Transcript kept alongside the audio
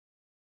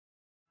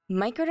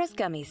Microdose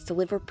gummies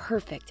deliver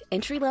perfect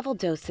entry-level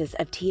doses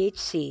of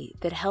THC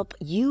that help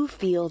you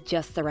feel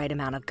just the right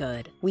amount of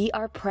good. We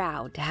are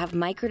proud to have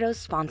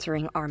Microdose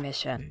sponsoring our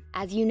mission.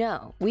 As you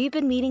know, we've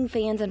been meeting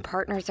fans and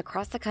partners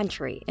across the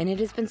country, and it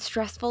has been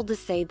stressful to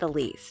say the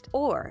least.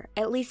 Or,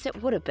 at least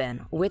it would have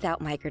been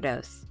without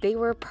Microdose. They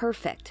were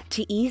perfect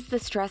to ease the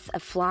stress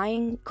of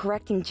flying,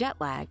 correcting jet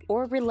lag,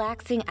 or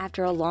relaxing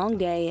after a long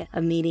day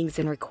of meetings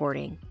and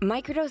recording.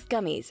 Microdose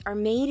gummies are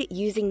made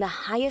using the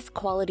highest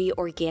quality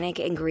organic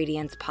ingredients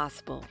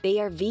possible. They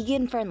are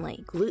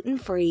vegan-friendly,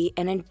 gluten-free,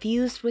 and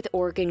infused with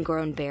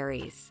Oregon-grown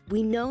berries.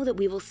 We know that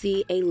we will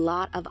see a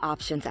lot of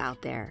options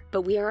out there,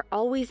 but we are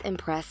always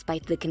impressed by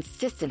the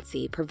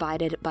consistency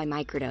provided by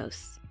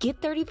Microdose.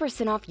 Get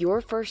 30% off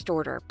your first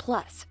order,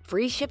 plus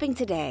free shipping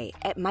today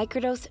at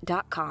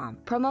microdose.com.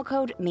 Promo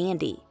code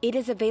MANDY. It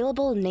is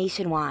available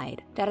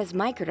nationwide. That is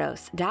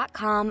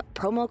microdose.com,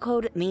 promo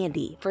code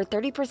MANDY for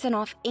 30%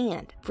 off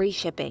and free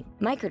shipping.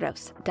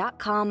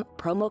 Microdose.com,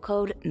 promo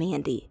code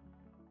MANDY.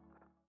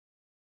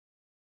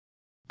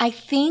 I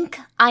think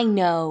I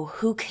know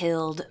who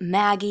killed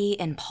Maggie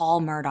and Paul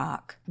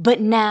Murdaugh.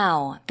 But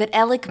now that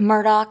Alec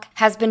Murdaugh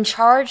has been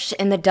charged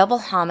in the double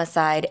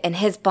homicide and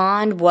his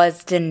bond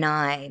was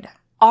denied,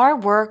 our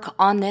work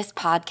on this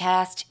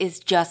podcast is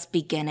just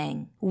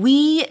beginning.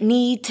 We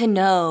need to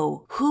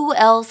know who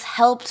else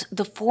helped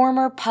the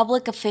former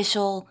public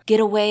official get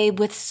away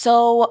with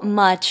so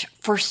much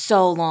for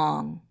so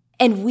long.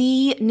 And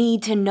we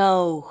need to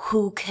know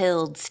who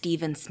killed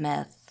Stephen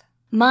Smith.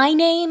 My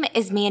name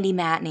is Mandy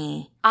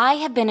Matney. I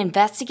have been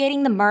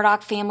investigating the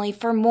Murdaugh family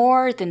for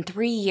more than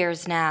 3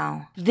 years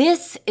now.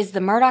 This is the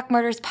Murdaugh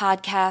Murders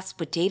Podcast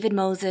with David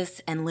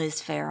Moses and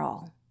Liz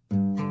Farrell.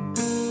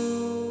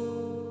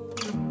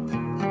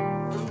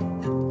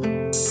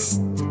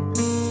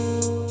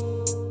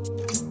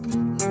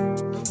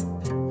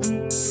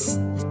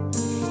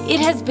 It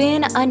has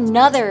been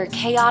another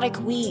chaotic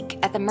week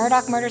at the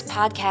Murdaugh Murders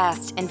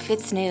Podcast and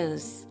Fitz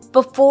News.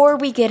 Before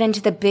we get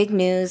into the big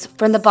news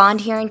from the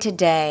bond hearing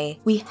today,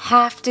 we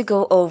have to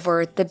go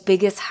over the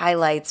biggest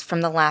highlights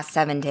from the last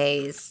 7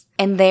 days.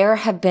 And there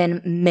have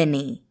been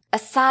many.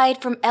 Aside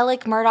from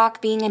Alec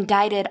Murdaugh being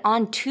indicted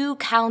on 2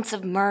 counts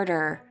of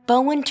murder,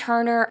 Bowen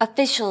Turner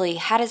officially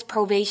had his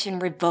probation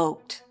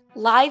revoked.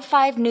 Live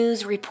 5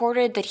 News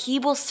reported that he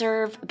will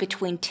serve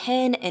between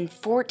 10 and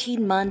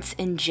 14 months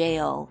in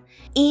jail,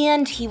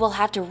 and he will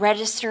have to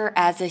register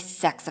as a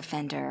sex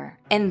offender.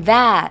 And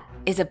that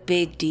is a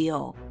big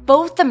deal.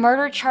 Both the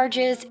murder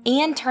charges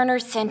and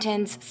Turner's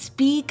sentence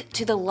speak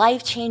to the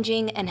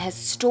life-changing and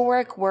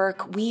historic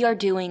work we are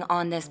doing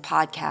on this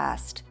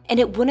podcast. And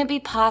it wouldn't be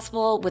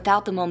possible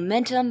without the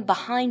momentum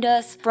behind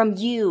us from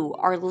you,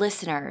 our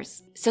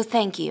listeners. So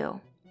thank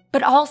you.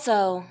 But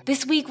also,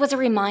 this week was a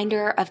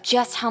reminder of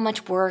just how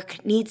much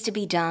work needs to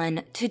be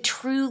done to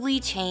truly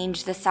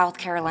change the South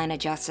Carolina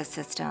justice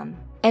system.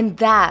 And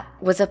that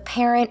was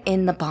apparent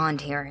in the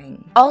bond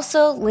hearing.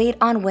 Also, late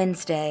on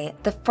Wednesday,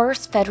 the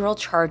first federal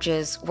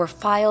charges were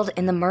filed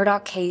in the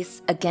Murdaugh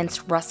case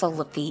against Russell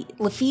Laffitte.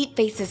 Laffitte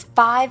faces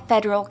 5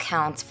 federal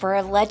counts for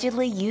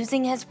allegedly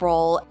using his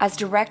role as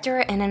director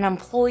and an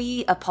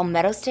employee of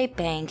Palmetto State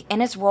Bank and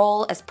his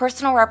role as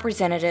personal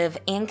representative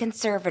and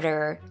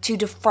conservator to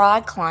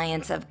defraud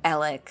clients of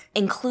Alec,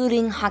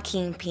 including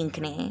Hakeem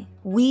Pinckney.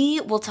 We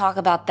will talk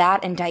about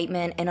that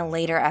indictment in a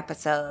later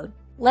episode.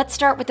 Let's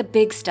start with the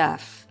big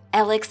stuff,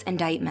 Alec's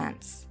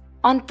indictments.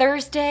 On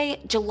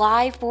Thursday,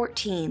 July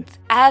 14th,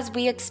 as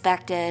we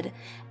expected,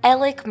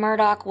 Alec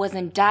Murdaugh was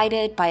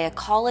indicted by a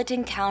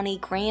Colleton County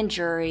grand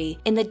jury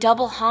in the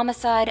double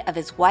homicide of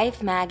his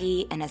wife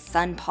Maggie and his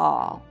son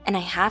Paul. And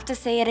I have to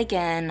say it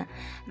again,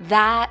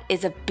 that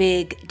is a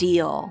big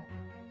deal.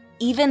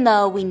 Even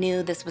though we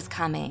knew this was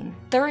coming,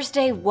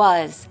 Thursday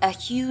was a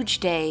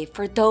huge day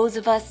for those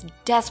of us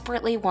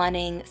desperately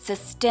wanting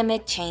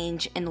systemic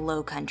change in the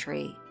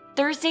Lowcountry.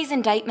 Thursday's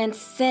indictments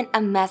sent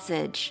a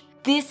message.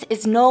 This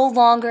is no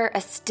longer a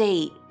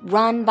state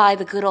run by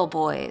the good old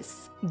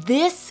boys.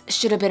 This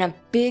should have been a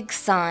big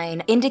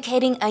sign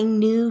indicating a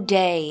new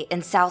day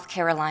in South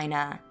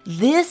Carolina.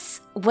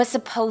 This was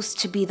supposed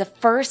to be the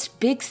first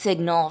big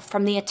signal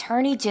from the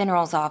Attorney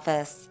General's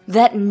office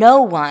that no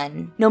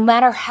one, no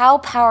matter how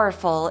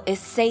powerful, is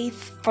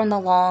safe from the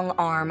long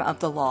arm of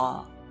the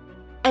law.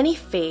 Any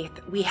faith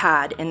we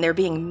had in there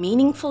being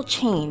meaningful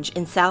change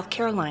in South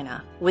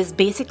Carolina was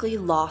basically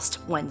lost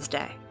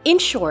Wednesday. In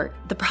short,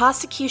 the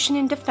prosecution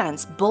and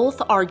defense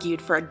both argued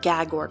for a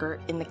gag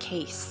order in the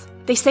case.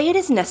 They say it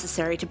is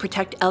necessary to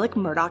protect Alec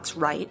Murdaugh's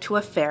right to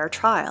a fair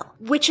trial,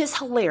 which is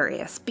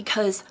hilarious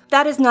because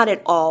that is not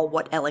at all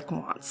what Alec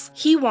wants.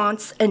 He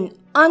wants an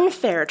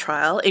unfair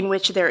trial in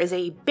which there is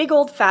a big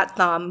old fat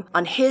thumb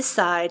on his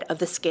side of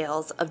the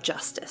scales of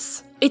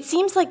justice. It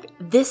seems like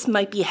this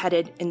might be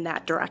headed in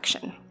that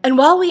direction. And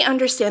while we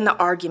understand the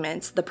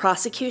arguments the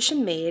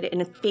prosecution made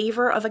in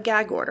favor of a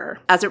gag order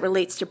as it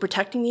relates to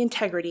protecting the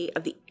integrity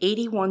of the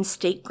 81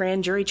 state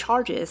grand jury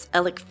charges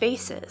Alec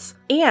faces,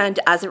 and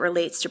as it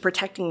relates to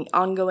protecting the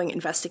ongoing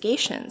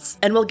investigations,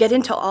 and we'll get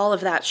into all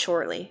of that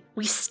shortly,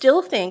 we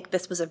still think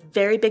this was a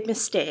very big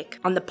mistake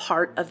on the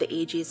part of the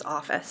AG's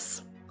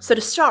office. So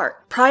to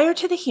start, prior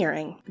to the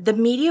hearing, the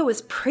media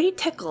was pretty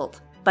tickled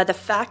by the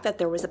fact that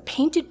there was a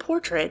painted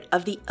portrait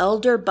of the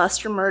elder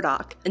Buster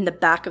Murdaugh in the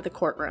back of the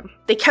courtroom.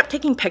 They kept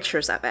taking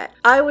pictures of it.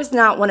 I was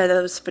not one of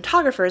those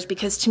photographers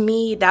because to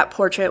me, that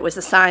portrait was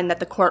a sign that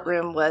the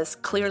courtroom was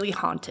clearly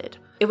haunted.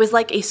 It was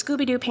like a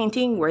Scooby-Doo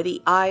painting where the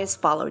eyes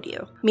followed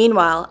you.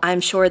 Meanwhile, I'm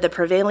sure the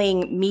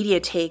prevailing media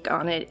take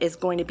on it is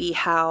going to be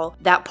how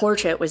that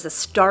portrait was a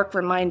stark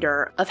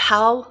reminder of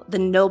how the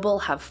noble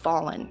have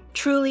fallen.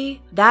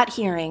 Truly, that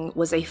hearing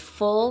was a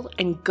full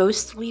and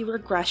ghostly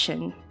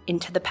regression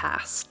into the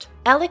past.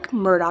 Alec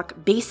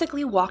Murdaugh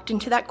basically walked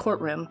into that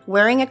courtroom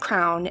wearing a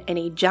crown and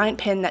a giant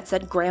pin that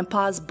said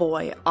Grandpa's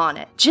Boy on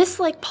it, just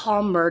like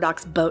Paul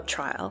Murdaugh's boat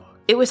trial.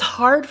 It was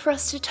hard for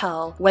us to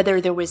tell whether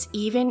there was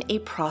even a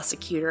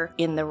prosecutor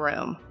in the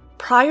room.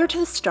 Prior to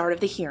the start of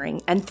the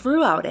hearing and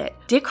throughout it,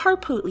 Dick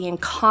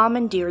Harpootlian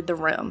commandeered the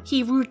room.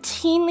 He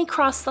routinely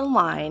crossed the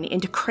line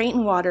into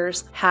Creighton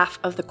Waters' half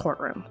of the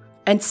courtroom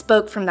and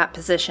spoke from that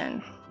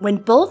position. When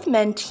both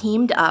men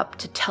teamed up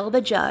to tell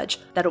the judge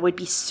that it would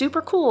be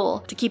super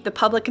cool to keep the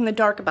public in the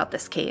dark about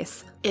this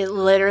case, it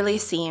literally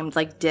seemed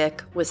like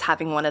Dick was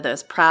having one of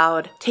those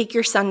proud, take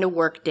your son to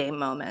work day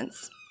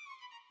moments.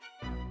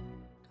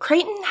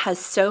 Creighton has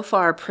so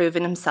far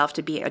proven himself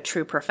to be a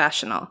true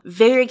professional.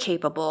 Very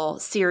capable,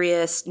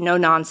 serious, no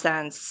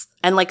nonsense,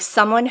 and like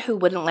someone who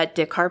wouldn't let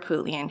Dick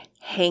Harpootlian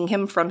hang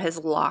him from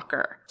his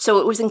locker. So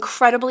it was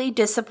incredibly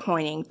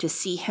disappointing to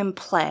see him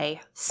play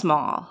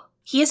small.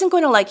 He isn't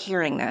going to like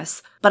hearing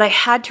this, but I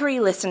had to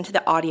re-listen to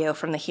the audio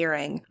from the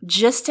hearing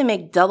just to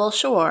make double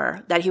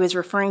sure that he was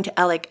referring to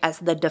Alec as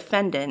the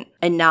defendant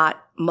and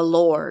not my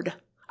lord.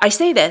 I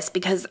say this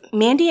because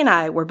Mandy and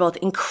I were both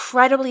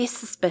incredibly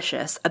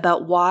suspicious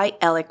about why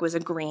Alec was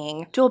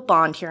agreeing to a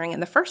bond hearing in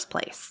the first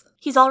place.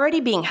 He's already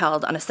being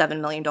held on a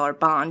 $7 million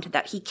bond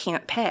that he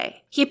can't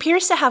pay. He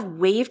appears to have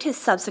waived his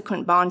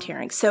subsequent bond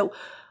hearing, so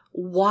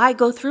why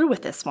go through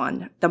with this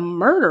one, the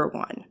murder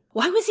one?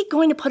 Why was he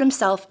going to put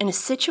himself in a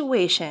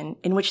situation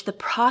in which the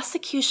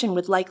prosecution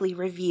would likely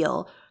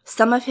reveal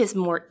some of his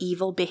more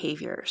evil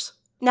behaviors?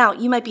 Now,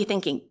 you might be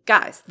thinking,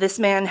 guys, this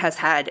man has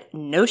had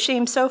no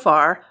shame so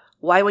far.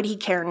 Why would he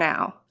care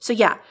now? So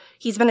yeah,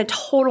 he's been a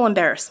total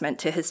embarrassment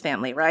to his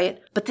family, right?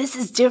 But this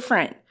is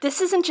different.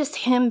 This isn't just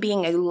him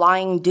being a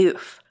lying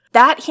doof.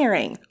 That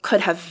hearing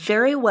could have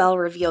very well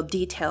revealed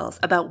details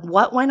about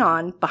what went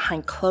on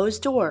behind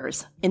closed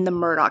doors in the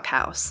Murdaugh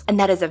house. And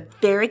that is a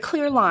very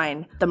clear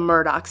line the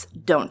Murdaughs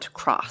don't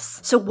cross.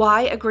 So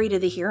why agree to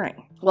the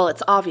hearing? Well,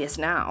 it's obvious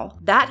now.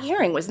 That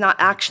hearing was not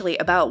actually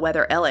about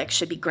whether Alec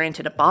should be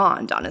granted a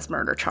bond on his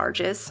murder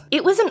charges.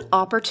 It was an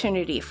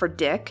opportunity for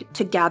Dick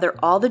to gather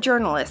all the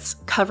journalists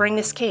covering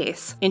this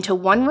case into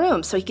one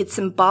room so he could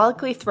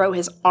symbolically throw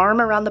his arm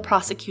around the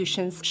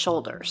prosecution's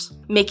shoulders,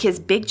 make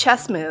his big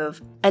chest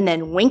move, and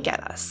then wink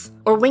at us.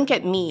 Or wink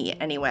at me,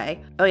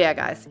 anyway. Oh yeah,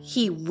 guys,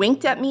 he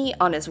winked at me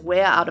on his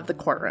way out of the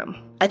courtroom.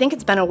 I think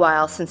it's been a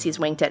while since he's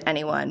winked at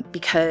anyone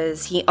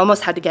because he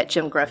almost had to get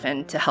Jim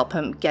Griffin to help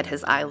him get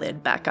his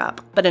eyelid back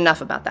up. But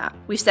enough about that.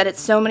 We've said it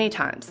so many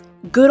times.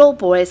 Good old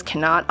boys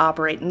cannot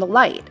operate in the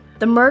light.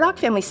 The Murdaugh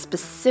family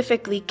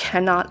specifically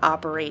cannot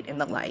operate in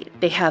the light.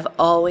 They have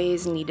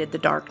always needed the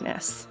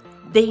darkness.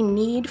 They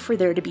need for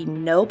there to be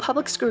no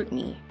public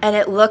scrutiny, and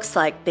it looks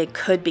like they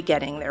could be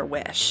getting their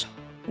wish.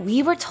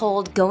 We were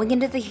told going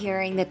into the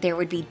hearing that there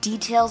would be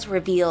details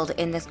revealed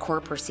in this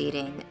court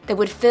proceeding that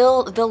would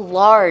fill the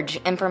large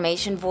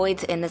information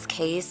voids in this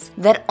case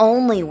that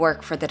only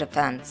work for the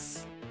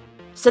defense.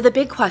 So the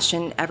big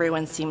question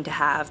everyone seemed to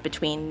have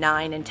between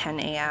 9 and 10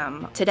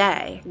 a.m.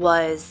 today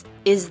was,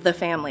 is the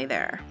family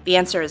there? The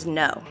answer is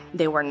no,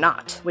 they were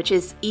not, which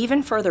is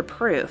even further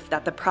proof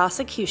that the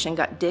prosecution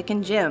got Dick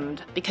and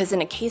Jim'd, because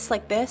in a case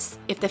like this,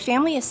 if the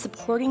family is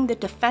supporting the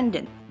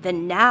defendant,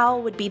 then now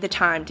would be the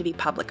time to be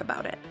public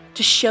about it,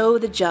 to show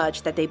the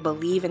judge that they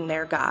believe in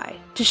their guy,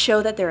 to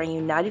show that they're a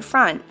united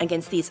front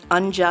against these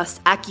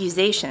unjust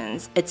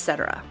accusations,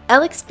 etc.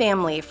 Alec's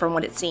family, from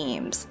what it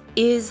seems,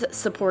 is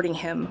supporting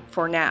him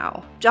for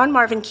now. John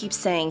Marvin keeps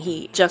saying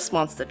he just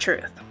wants the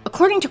truth.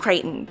 According to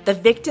Creighton, the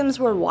victims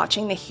were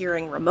watching the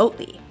hearing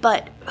remotely.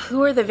 But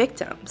who are the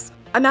victims?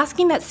 I'm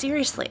asking that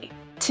seriously.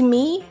 To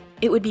me,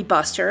 it would be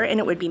Buster and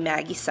it would be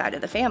Maggie's side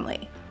of the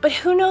family. But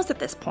who knows at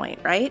this point,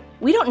 right?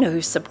 We don't know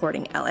who's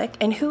supporting Alec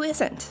and who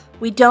isn't.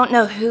 We don't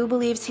know who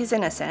believes he's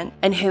innocent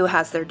and who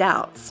has their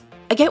doubts.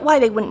 I get why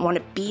they wouldn't want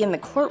to be in the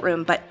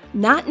courtroom, but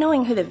not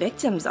knowing who the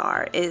victims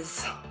are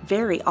is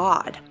very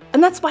odd.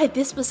 And that's why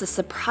this was a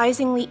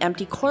surprisingly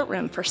empty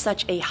courtroom for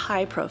such a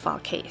high-profile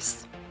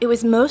case. It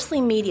was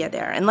mostly media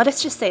there, and let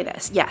us just say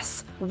this,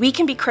 yes, we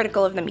can be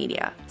critical of the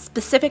media,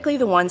 specifically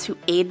the ones who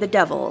aid the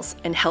devils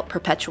and help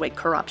perpetuate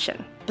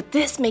corruption. But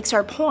this makes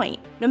our point.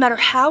 No matter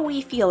how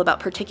we feel about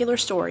particular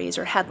stories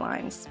or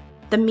headlines,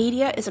 the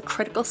media is a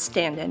critical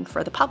stand-in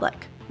for the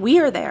public. We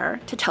are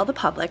there to tell the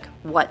public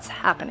what's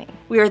happening.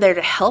 We are there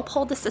to help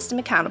hold the system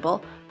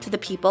accountable to the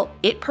people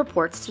it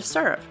purports to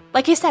serve.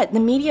 Like I said, the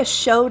media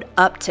showed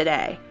up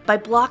today. By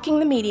blocking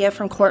the media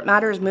from court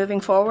matters moving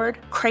forward,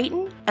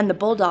 Creighton and the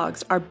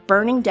Bulldogs are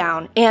burning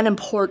down an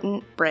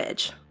important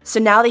bridge.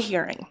 So now the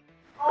hearing.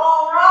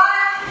 All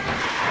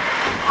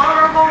right.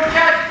 Honorable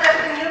Judge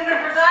Stephen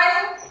Newman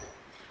presiding.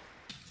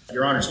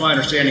 Your Honor, it's my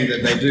understanding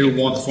that they do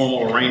want the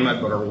formal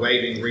arraignment but are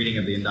waiving reading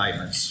of the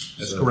indictments.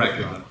 That's correct,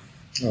 Your Honor.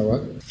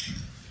 All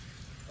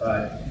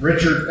right.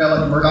 Richard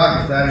Elliott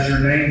Murdoch, if that is your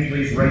name,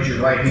 please raise your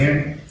right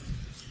hand.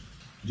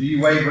 Do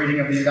you waive reading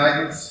of the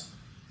indictments?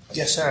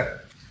 Yes,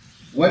 sir.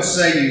 What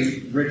say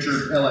you,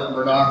 Richard Elliott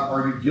Murdoch?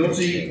 Are you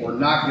guilty or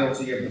not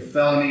guilty of the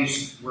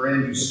felonies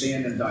wherein you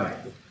stand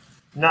indicted?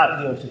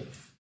 Not guilty.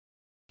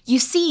 You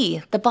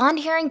see, the bond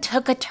hearing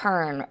took a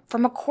turn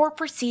from a court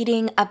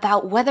proceeding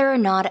about whether or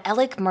not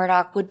Alec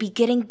Murdaugh would be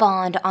getting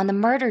bond on the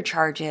murder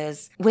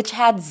charges, which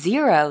had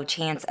zero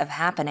chance of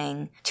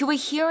happening, to a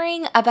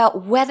hearing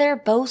about whether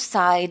both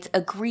sides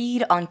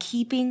agreed on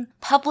keeping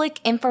public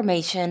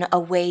information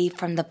away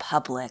from the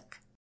public.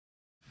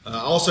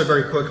 Also,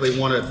 very quickly,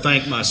 want to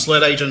thank my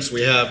SLED agents.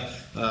 We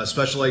have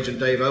Special Agent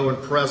Dave Owen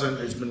present,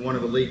 who's been one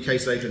of the lead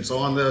case agents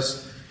on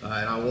this.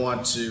 And I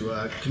want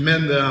to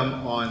commend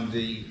them on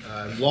the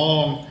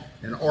long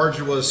and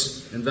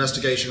arduous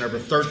investigation over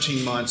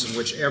 13 months in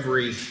which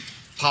every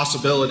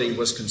possibility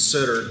was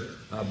considered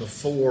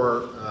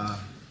before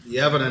the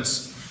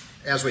evidence,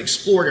 as we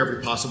explored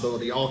every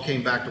possibility, all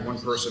came back to one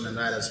person, and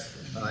that is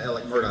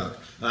Alec Murdaugh.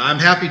 I'm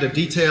happy to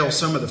detail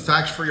some of the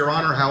facts for Your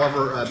Honor.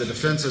 However, the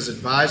defense has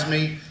advised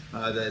me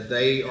that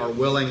they are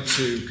willing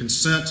to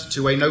consent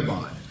to a no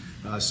bond.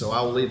 So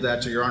I will leave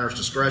that to Your Honor's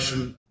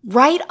discretion.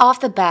 Right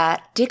off the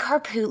bat, Dick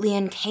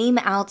Harpootlian came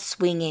out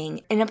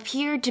swinging and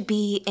appeared to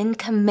be in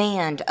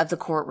command of the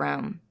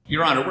courtroom.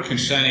 Your Honor, we're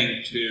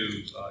consenting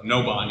to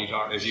no bond. He's,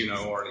 as you know,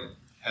 already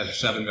has a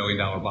 $7 million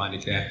bond he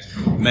can't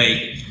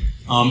make.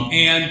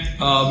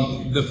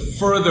 The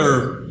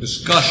further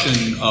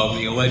discussion of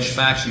the alleged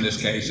facts in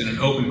this case in an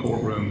open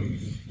courtroom,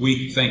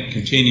 we think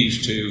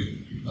continues to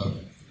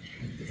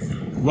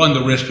run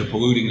the risk of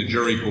polluting the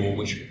jury pool,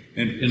 which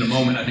in a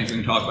moment I think we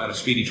can talk about a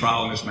speedy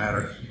trial in this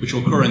matter, which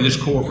will occur in this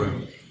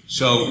courtroom.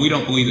 So we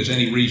don't believe there's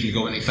any reason to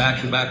go any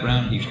factual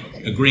background. He's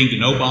agreeing to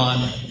no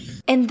bond.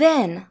 And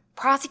then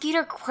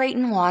Prosecutor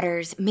Creighton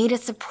Waters made a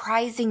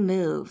surprising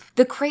move.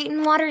 The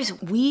Creighton Waters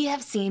we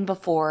have seen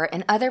before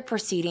in other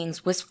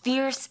proceedings was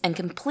fierce and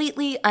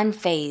completely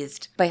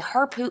unfazed by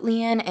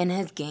Harpootlian and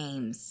his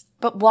games.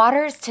 But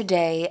Waters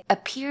today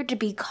appeared to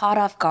be caught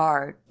off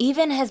guard.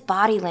 Even his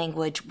body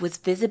language was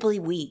visibly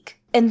weak.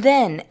 And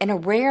then, in a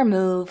rare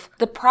move,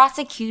 the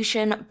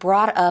prosecution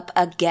brought up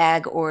a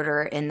gag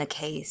order in the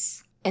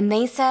case. And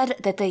they said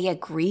that they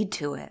agreed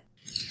to it.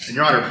 And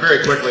Your Honor,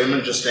 very quickly, I'm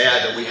going to just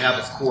add that we have,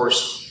 of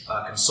course,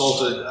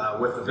 consulted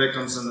with the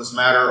victims in this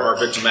matter. Our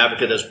victim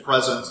advocate is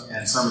present,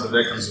 and some of the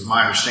victims, as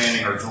my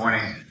understanding, are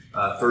joining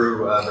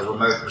through the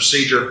remote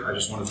procedure. I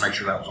just wanted to make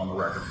sure that was on the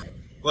record.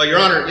 Well, Your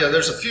Honor,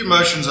 there's a few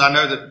motions I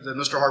know that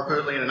Mr.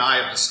 Harpootlian and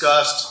I have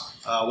discussed.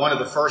 One of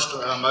the first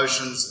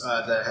motions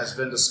that has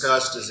been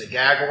discussed is a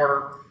gag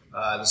order.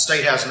 The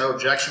state has no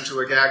objection to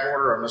a gag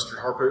order.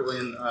 Mr.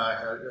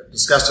 Harpootlian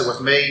discussed it with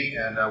me,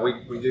 and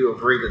we do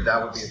agree that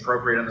that would be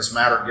appropriate in this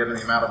matter given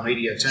the amount of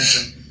media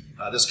attention.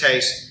 This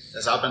case,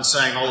 as I've been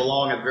saying all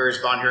along at various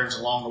bond hearings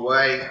along the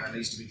way,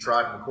 needs to be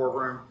tried in the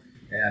courtroom.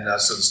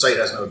 And so the state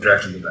has no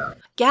objection to that.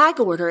 Gag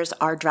orders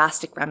are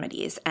drastic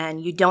remedies,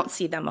 and you don't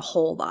see them a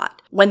whole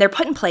lot. When they're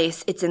put in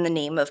place, it's in the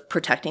name of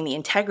protecting the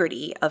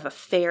integrity of a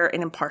fair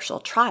and impartial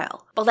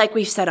trial. But like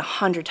we've said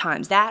 100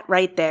 times, that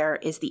right there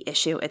is the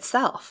issue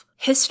itself.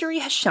 History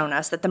has shown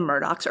us that the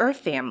Murdaughs are a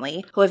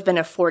family who have been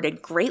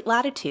afforded great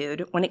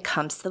latitude when it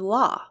comes to the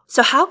law.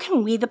 So how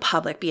can we, the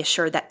public, be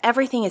assured that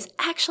everything is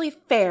actually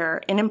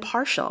fair and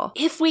impartial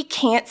if we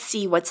can't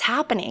see what's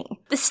happening?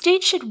 The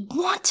state should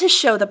want to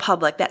show the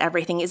public that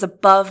everything is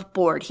above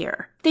board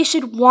here. They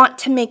should want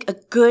to make a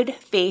good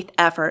faith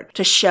effort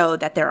to show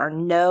that there are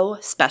no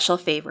special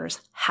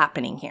favors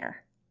happening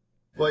here.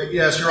 Well,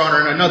 yes, Your Honor,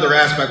 and another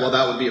aspect, while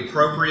that would be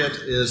appropriate,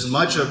 is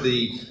much of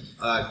the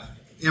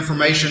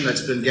information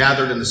that's been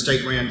gathered in the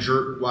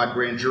statewide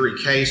grand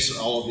jury case,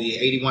 all of the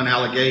 81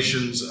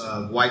 allegations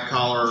of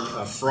white-collar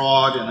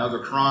fraud and other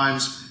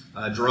crimes,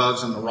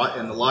 drugs and the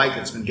like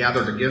that's been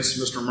gathered against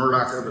Mr.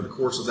 Murdaugh over the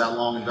course of that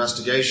long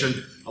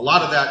investigation. A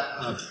lot of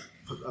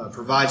that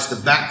provides the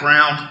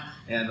background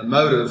and the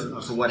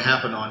motive for what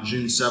happened on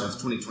June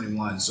 7th,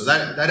 2021. So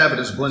that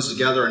evidence blends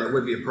together, and it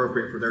would be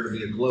appropriate for there to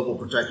be a global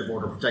protective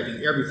order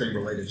protecting everything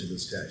related to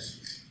this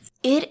case.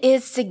 It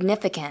is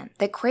significant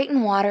that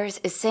Creighton Waters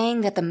is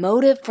saying that the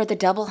motive for the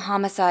double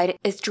homicide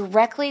is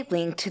directly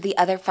linked to the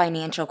other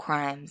financial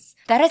crimes.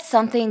 That is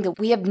something that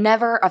we have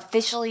never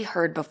officially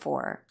heard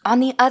before.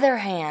 On the other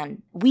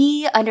hand,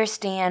 we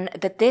understand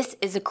that this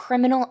is a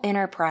criminal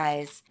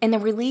enterprise and the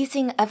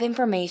releasing of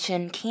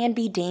information can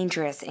be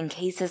dangerous in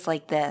cases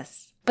like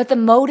this. But the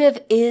motive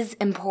is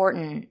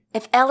important.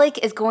 If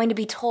Alec is going to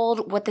be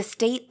told what the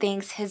state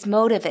thinks his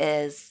motive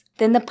is,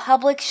 then the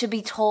public should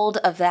be told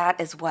of that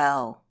as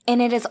well. And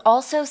it is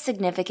also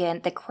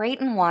significant that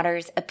Creighton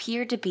Waters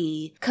appear to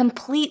be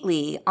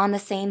completely on the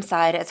same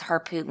side as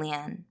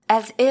Harpootlian,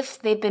 as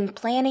if they've been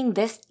planning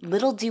this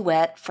little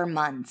duet for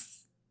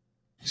months.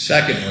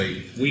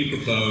 Secondly, we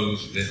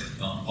propose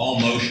that all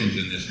motions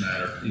in this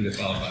matter, either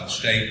filed by the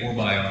state or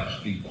by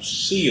us, be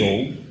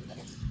sealed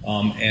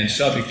and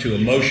subject to a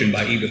motion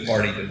by either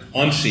party to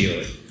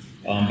unseal it.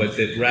 But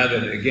that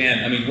rather,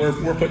 again, I mean, we're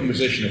put in a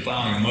position of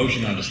filing a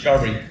motion on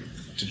discovery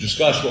to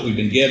discuss what we've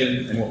been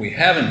given and what we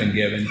haven't been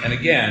given. And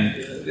again,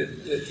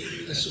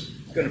 this is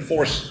going to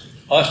force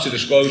us to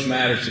disclose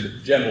matters to the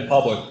general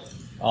public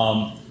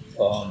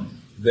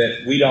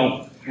that we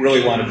don't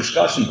really want to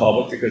discuss in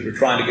public because we're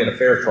trying to get a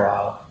fair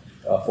trial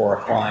for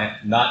our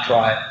client, not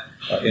try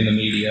it in the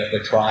media,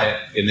 but try it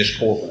in this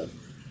courtroom.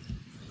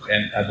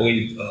 And I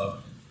believe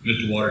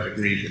Mr. Waters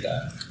agrees with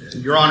that.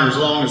 Your Honor, as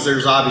long as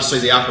there's obviously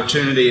the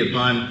opportunity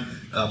upon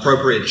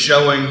appropriate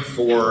showing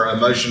for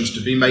motions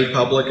to be made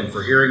public and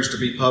for hearings to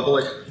be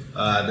public,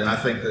 then I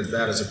think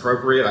that is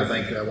appropriate. I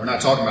think we're not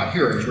talking about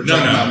hearings, we're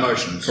talking about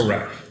motions.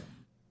 Correct.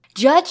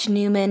 Judge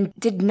Newman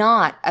did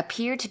not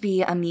appear to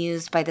be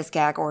amused by this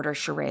gag order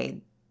charade.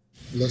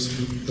 Let's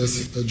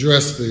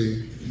address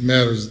the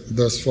matters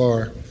thus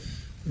far.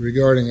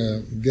 Regarding a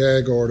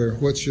gag order,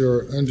 what's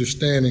your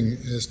understanding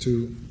as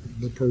to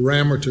the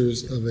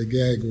parameters of a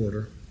gag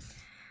order?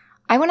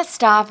 I want to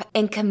stop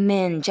and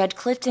commend Judge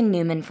Clifton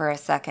Newman for a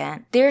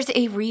second. There's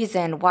a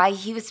reason why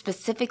he was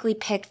specifically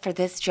picked for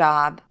this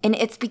job, and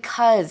it's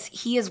because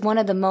he is one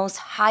of the most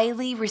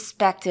highly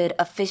respected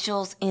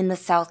officials in the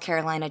South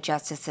Carolina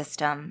justice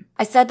system.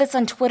 I said this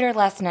on Twitter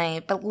last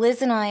night, but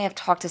Liz and I have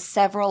talked to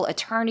several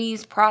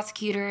attorneys,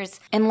 prosecutors,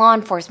 and law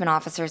enforcement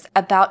officers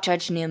about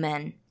Judge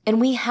Newman,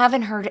 and we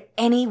haven't heard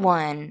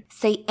anyone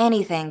say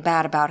anything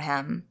bad about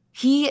him.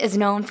 He is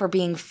known for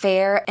being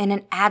fair and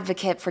an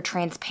advocate for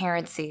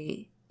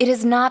transparency. It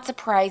is not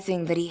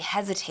surprising that he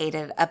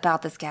hesitated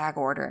about this gag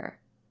order.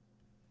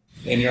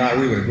 And Your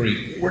Honor, we would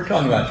agree. We're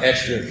talking about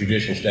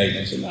extrajudicial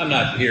statements, and I'm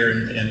not here,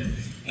 and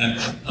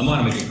I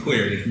want to make it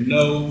clear, there's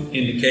no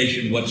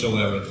indication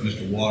whatsoever that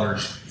Mr.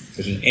 Waters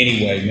has in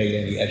any way made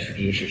any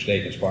extrajudicial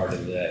statements prior to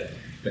today.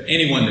 But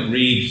anyone that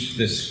reads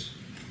this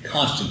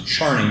constant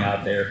churning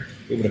out there,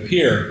 it would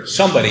appear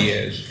somebody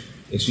is.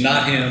 It's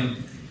not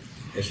him.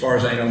 As far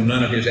as I know,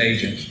 none of his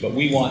agents. But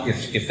we want,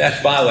 if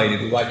that's violated,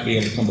 we'd like to be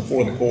able to come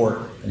before the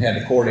court and have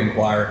the court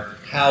inquire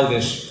how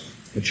this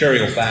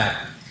material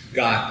fact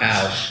got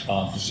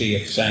out to see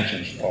if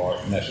sanctions are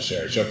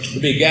necessary. So it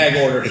would be a gag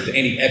order if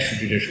any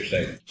extrajudicial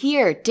statement.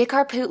 Here, Dick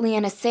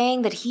Harpootlian is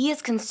saying that he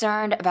is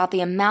concerned about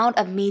the amount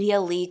of media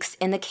leaks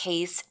in the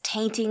case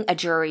tainting a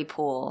jury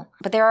pool.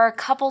 But there are a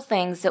couple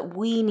things that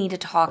we need to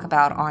talk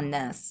about on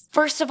this.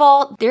 First of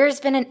all, there has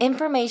been an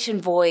information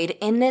void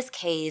in this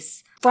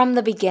case from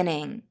the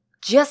beginning,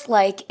 just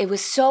like it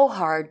was so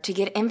hard to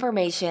get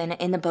information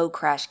in the boat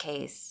crash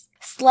case.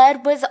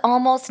 SLED was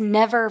almost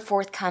never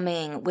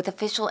forthcoming with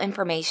official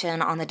information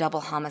on the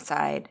double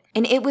homicide,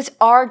 and it was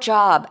our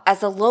job as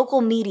the local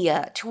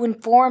media to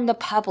inform the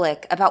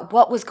public about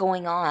what was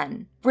going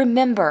on.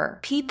 Remember,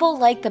 people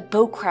like the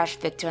boat crash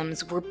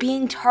victims were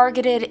being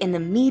targeted in the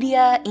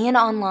media and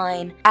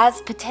online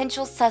as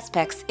potential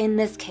suspects in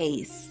this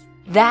case.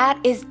 That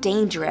is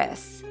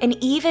dangerous. And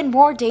even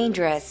more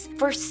dangerous,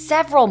 for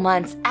several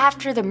months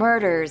after the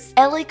murders,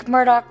 Alec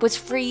Murdaugh was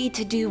free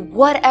to do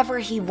whatever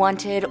he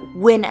wanted,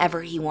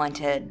 whenever he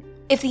wanted.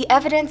 If the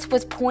evidence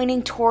was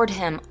pointing toward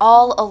him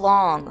all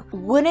along,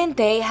 wouldn't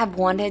they have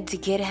wanted to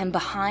get him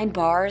behind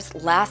bars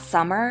last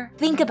summer?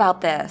 Think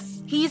about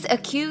this. He's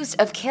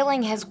accused of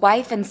killing his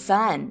wife and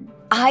son.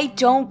 I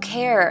don't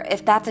care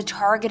if that's a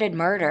targeted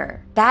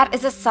murder. That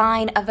is a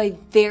sign of a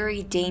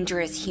very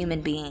dangerous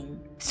human being.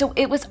 So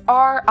it was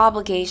our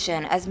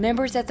obligation as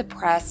members of the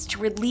press to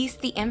release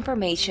the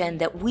information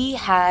that we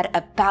had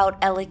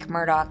about Alec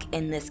Murdaugh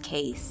in this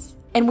case.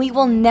 And we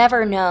will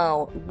never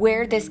know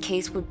where this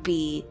case would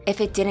be if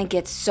it didn't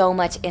get so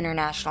much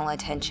international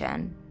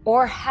attention,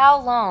 or how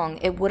long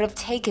it would have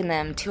taken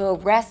them to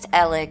arrest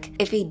Alec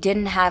if he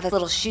didn't have a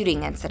little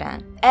shooting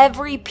incident.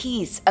 Every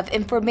piece of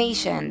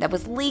information that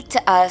was leaked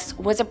to us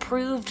was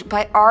approved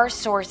by our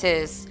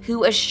sources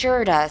who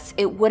assured us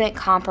it wouldn't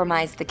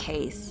compromise the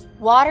case.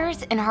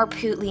 Waters and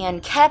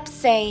Harpootlian kept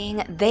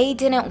saying they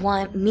didn't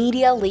want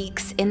media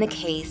leaks in the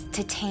case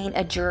to taint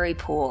a jury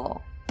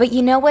pool. But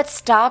you know what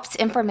stops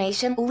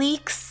information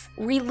leaks?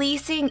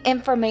 releasing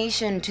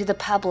information to the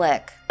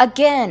public.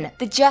 Again,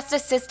 the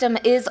justice system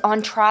is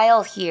on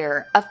trial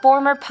here. A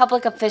former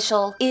public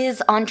official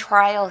is on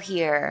trial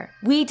here.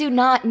 We do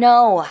not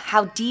know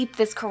how deep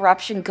this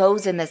corruption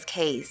goes in this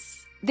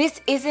case.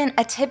 This isn't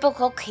a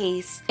typical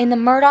case, and the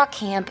Murdaugh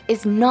camp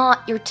is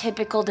not your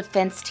typical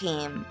defense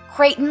team.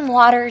 Creighton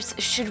Waters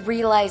should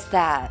realize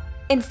that.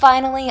 And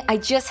finally, I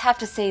just have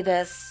to say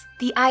this.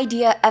 The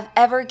idea of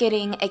ever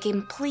getting a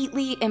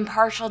completely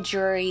impartial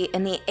jury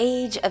in the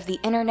age of the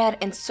internet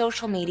and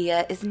social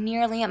media is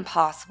nearly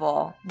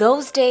impossible.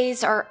 Those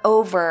days are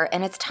over,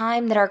 and it's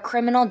time that our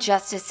criminal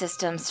justice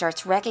system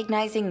starts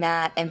recognizing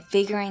that and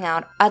figuring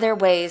out other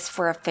ways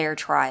for a fair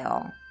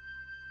trial.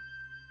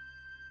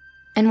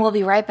 And we'll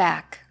be right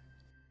back.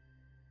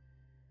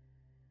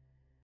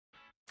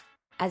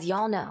 As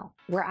y'all know,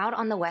 we're out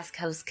on the West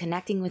Coast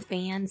connecting with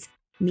fans,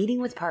 meeting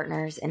with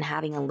partners, and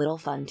having a little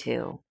fun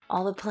too.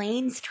 All the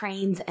planes,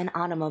 trains, and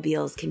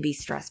automobiles can be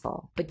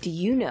stressful, but do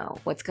you know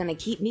what's going to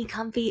keep me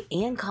comfy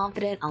and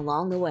confident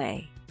along the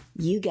way?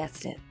 You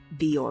guessed it,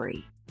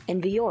 Vuori.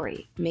 And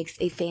Vuori makes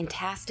a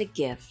fantastic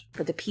gift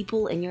for the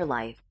people in your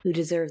life who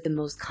deserve the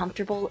most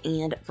comfortable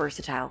and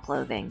versatile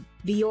clothing.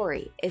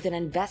 Vuori is an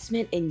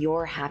investment in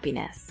your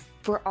happiness.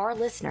 For our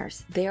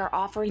listeners, they are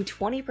offering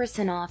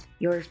 20% off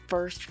your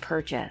first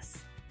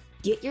purchase.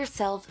 Get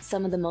yourself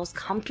some of the most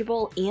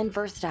comfortable and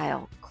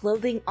versatile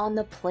clothing on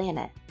the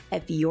planet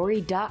at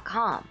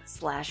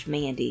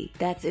vuori.com/Mandy.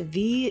 That's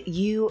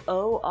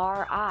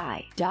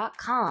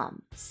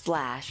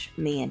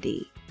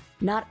VUORI.com/Mandy.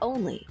 Not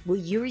only will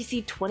you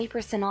receive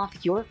 20%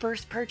 off your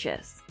first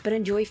purchase, but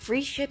enjoy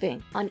free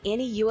shipping on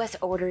any U.S.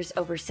 orders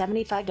over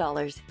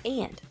 $75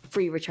 and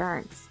free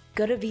returns.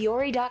 Go to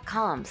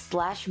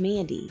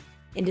vuori.com/Mandy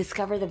and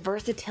discover the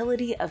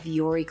versatility of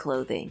Vuori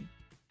clothing.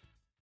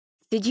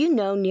 Did you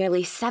know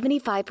nearly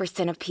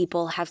 75% of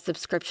people have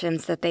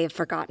subscriptions that they have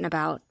forgotten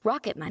about?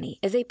 Rocket Money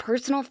is a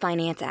personal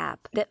finance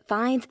app that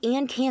finds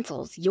and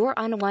cancels your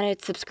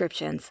unwanted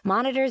subscriptions,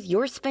 monitors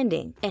your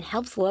spending, and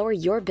helps lower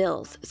your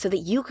bills so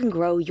that you can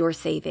grow your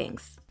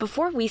savings.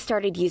 Before we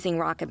started using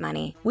Rocket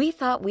Money, we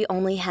thought we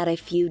only had a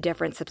few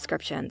different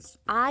subscriptions.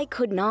 I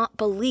could not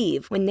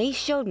believe when they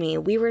showed me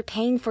we were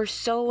paying for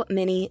so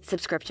many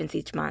subscriptions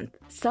each month.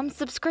 Some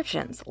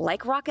subscriptions,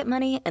 like Rocket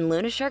Money and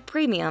Luna Shark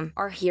Premium,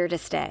 are here to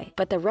stay,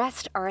 but the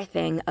rest are a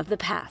thing of the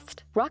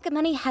past. Rocket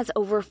Money has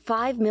over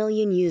 5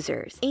 million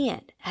users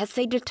and has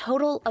saved a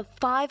total of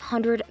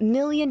 $500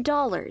 million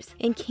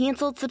in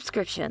canceled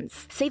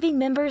subscriptions, saving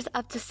members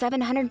up to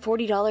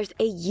 $740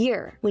 a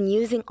year when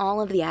using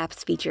all of the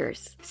app's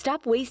features.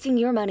 Stop wasting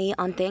your money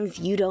on things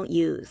you don't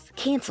use.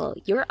 Cancel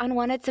your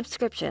unwanted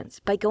subscriptions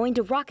by going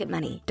to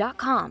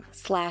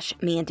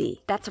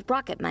rocketmoney.com/Mandy. That's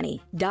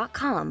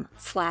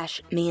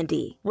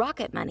rocketmoney.com/Mandy.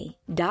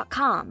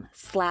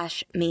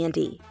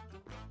 rocketmoney.com/Mandy.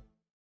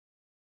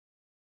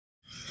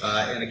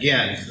 And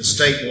again, the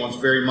state wants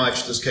very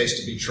much this case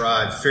to be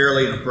tried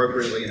fairly and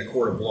appropriately in a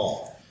court of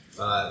law.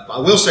 I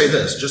will say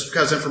this, just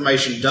because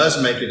information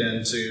does make it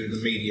into the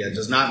media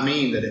does not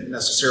mean that it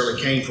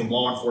necessarily came from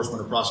law enforcement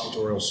or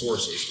prosecutorial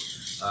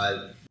sources.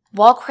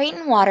 While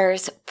Creighton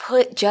Waters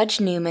put Judge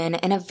Newman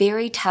in a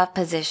very tough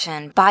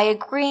position by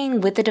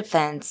agreeing with the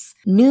defense,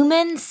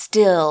 Newman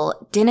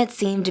still didn't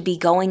seem to be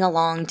going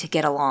along to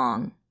get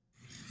along.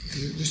 I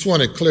just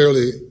want to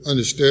clearly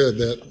understand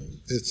that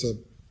it's a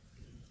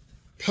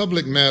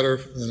public matter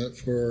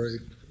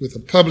with a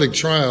public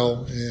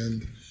trial,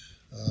 and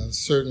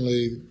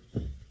certainly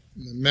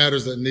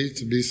matters that need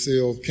to be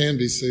sealed can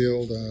be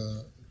sealed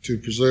to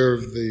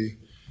preserve the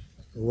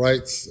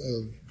rights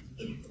of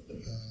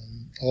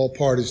all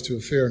parties to a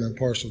fair and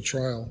impartial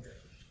trial.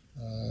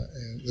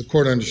 And the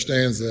court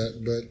understands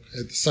that, but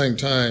at the same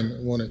time,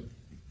 I want it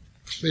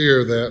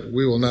clear that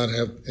we will not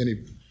have any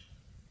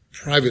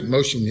private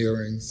motion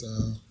hearings.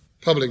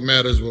 Public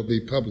matters will be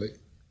public.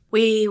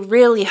 We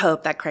really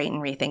hope that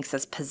Creighton rethinks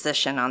his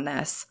position on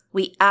this.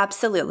 We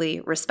absolutely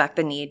respect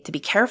the need to be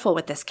careful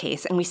with this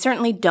case, and we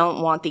certainly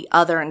don't want the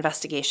other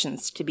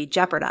investigations to be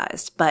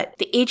jeopardized. But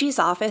the AG's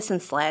office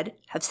and SLED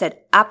have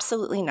said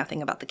absolutely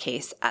nothing about the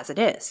case as it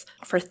is.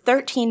 For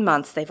 13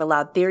 months, they've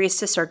allowed theories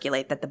to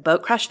circulate that the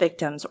boat crash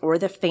victims or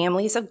the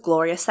families of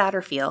Gloria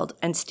Satterfield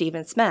and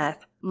Stephen Smith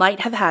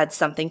might have had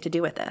something to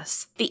do with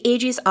this. The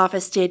AG's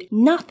office did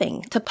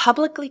nothing to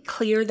publicly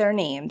clear their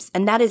names,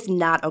 and that is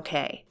not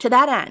okay. To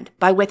that end,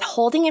 by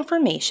withholding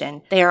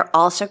information, they are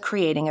also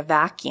creating a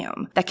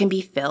vacuum that can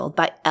be filled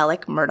by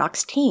Alec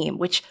Murdaugh's team,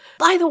 which,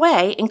 by the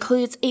way,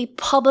 includes a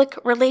public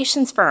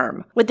relations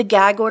firm. Would the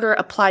gag order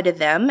apply to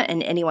them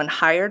and anyone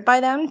hired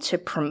by them to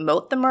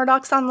promote the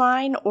Murdaughs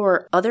online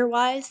or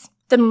otherwise?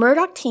 The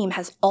Murdaugh team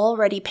has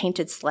already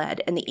painted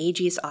SLED and the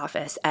AG's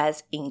office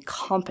as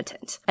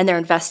incompetent and their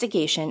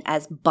investigation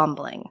as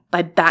bumbling.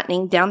 By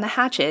battening down the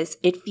hatches,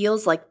 it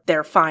feels like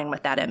they're fine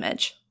with that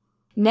image.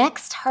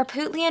 Next,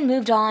 Harpootlian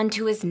moved on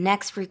to his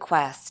next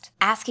request,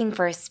 asking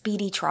for a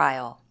speedy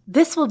trial.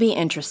 This will be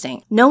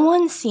interesting. No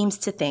one seems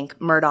to think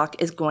Murdaugh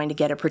is going to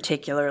get a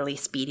particularly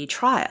speedy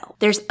trial.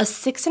 There's a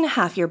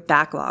 6.5-year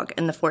backlog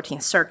in the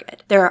 14th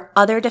Circuit. There are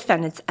other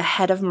defendants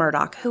ahead of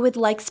Murdaugh who would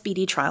like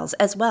speedy trials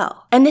as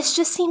well. And this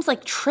just seems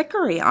like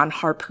trickery on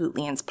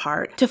Harpootlian's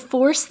part to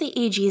force the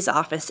AG's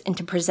office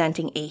into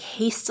presenting a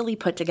hastily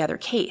put together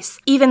case,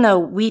 even though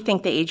we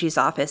think the AG's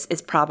office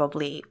is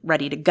probably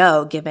ready to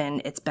go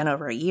given it's been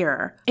over a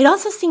year. It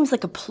also seems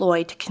like a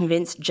ploy to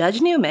convince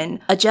Judge Newman,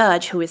 a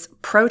judge who is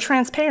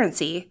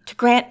pro-transparency, to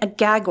grant a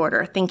gag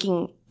order,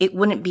 thinking it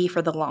wouldn't be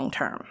for the long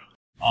term.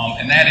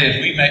 And that is,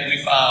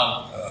 we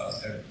filed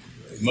a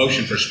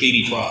motion for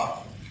speedy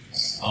trial.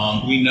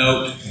 We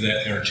note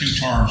that there are 2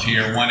 terms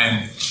here, one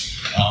in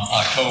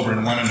October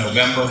and one in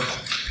November,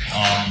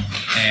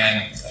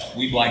 and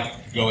we'd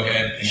like to go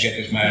ahead and get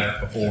this matter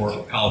before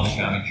the Colleton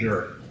County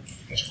jury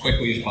as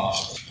quickly as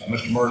possible.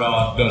 Mr.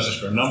 Murdaugh does this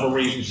for a number of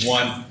reasons.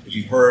 One, as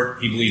you've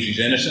heard, he believes he's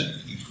innocent,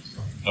 he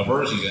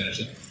avers he's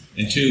innocent,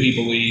 and 2, he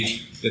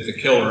believes that the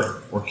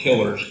killer or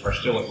killers are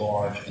still at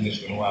large, and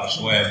this would allow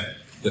SLED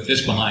to put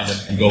this behind him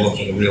and go look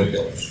for the real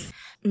killers.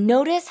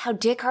 Notice how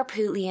Dick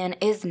Harpootlian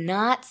is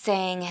not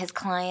saying his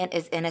client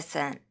is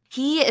innocent.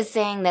 He is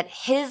saying that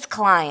his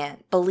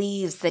client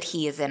believes that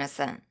he is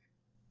innocent.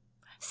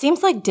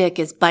 Seems like Dick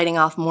is biting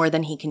off more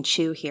than he can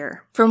chew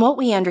here. From what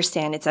we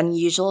understand, it's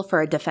unusual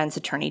for a defense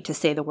attorney to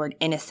say the word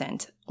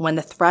innocent when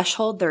the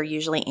threshold they're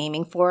usually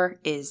aiming for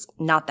is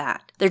not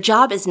that. Their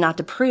job is not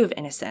to prove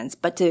innocence,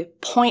 but to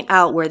point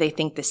out where they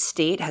think the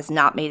state has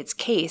not made its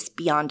case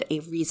beyond a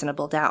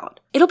reasonable doubt.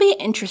 It'll be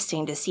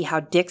interesting to see how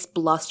Dick's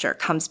bluster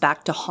comes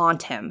back to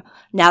haunt him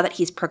now that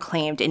he's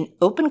proclaimed in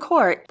open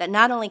court that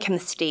not only can the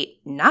state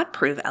not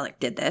prove Alec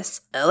did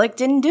this, Alec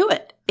didn't do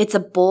it. It's a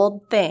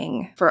bold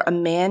thing for a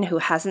man who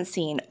hasn't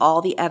seen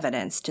all the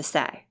evidence to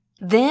say.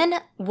 Then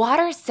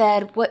Waters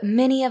said what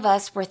many of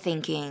us were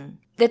thinking,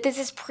 that this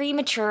is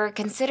premature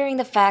considering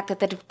the fact that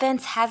the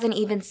defense hasn't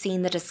even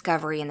seen the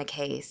discovery in the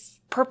case.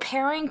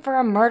 Preparing for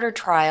a murder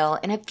trial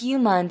in a few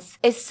months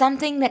is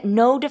something that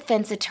no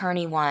defense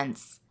attorney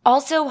wants.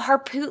 Also,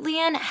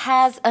 Harpootlian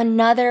has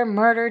another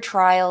murder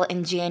trial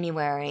in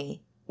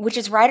January, which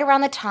is right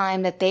around the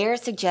time that they are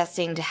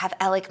suggesting to have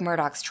Alec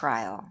Murdaugh's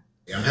trial.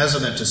 I'm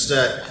hesitant to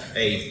set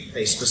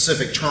a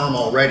specific term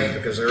already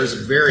because there is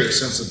a very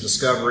extensive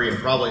discovery and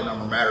probably a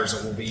number of matters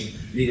that will be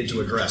needed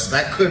to address.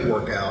 That could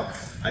work out.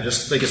 I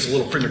just think it's a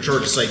little premature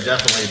to say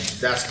definitely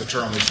that's the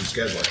term we should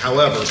schedule it.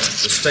 However, the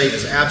state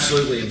is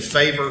absolutely in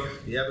favor.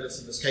 The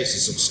evidence in this case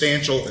is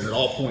substantial, and it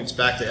all points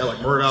back to Alec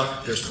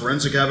Murdaugh. There's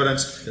forensic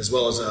evidence as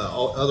well as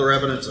other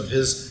evidence of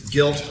his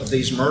guilt of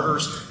these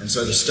murders, and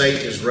so the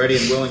state is ready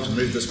and willing to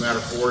move this matter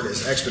forward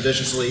as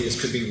expeditiously as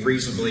could be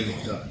reasonably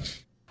done.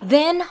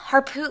 Then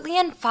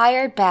Harpootlian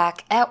fired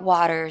back at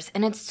Waters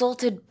and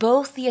insulted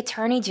both the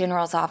Attorney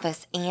General's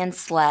office and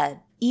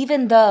SLED,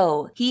 even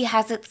though he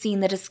hasn't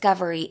seen the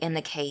discovery in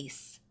the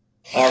case.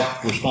 Our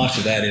response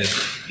to that is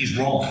he's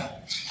wrong.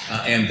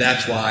 And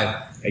that's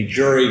why a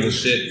jury will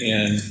sit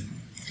in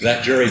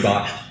that jury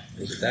box.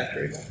 Is it that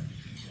jury box?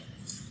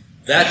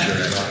 That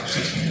jury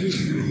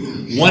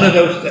box. One of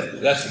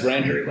those, that's the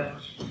grand jury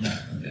box? No.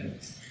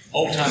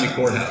 Old-timey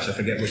courthouse, I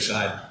forget which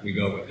side we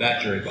go with.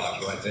 That jury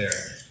box right there.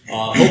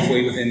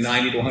 Hopefully within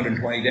 90 to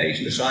 120 days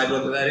and decide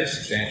whether that is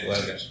substantial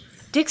evidence.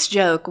 Dick's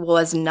joke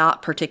was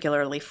not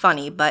particularly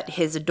funny, but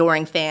his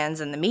adoring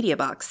fans in the media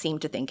box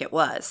seemed to think it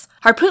was.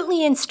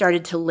 Harpootlian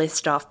started to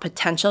list off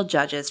potential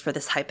judges for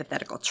this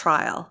hypothetical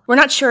trial. We're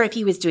not sure if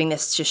he was doing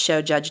this to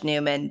show Judge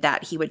Newman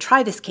that he would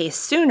try this case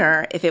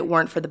sooner if it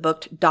weren't for the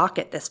booked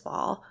docket this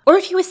fall, or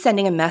if he was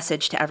sending a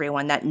message to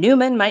everyone that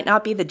Newman might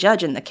not be the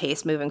judge in the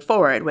case moving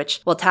forward,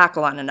 which we'll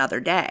tackle on another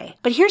day.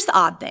 But here's the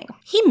odd thing.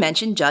 He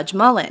mentioned Judge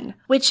Mullen,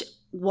 which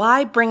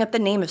why bring up the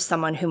name of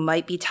someone who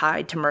might be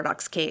tied to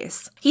Murdaugh's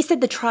case? He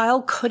said the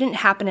trial couldn't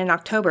happen in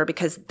October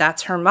because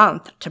that's her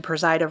month to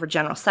preside over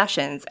General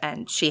Sessions,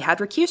 and she had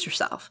recused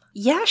herself.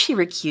 Yeah, she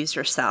recused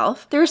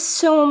herself. There are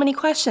so many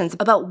questions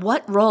about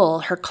what role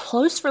her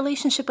close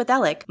relationship with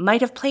Alec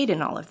might have played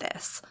in all of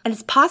this. And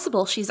it's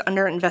possible she's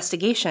under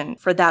investigation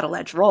for that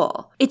alleged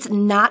role. It's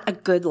not a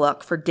good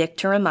look for Dick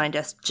to remind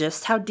us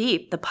just how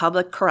deep the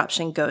public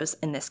corruption goes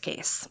in this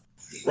case.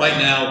 Right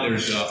now,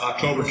 there's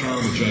October term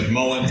with Judge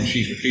Mullen, and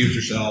she's recused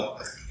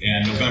herself,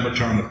 and November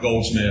term with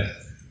Goldsmith,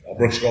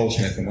 Brooks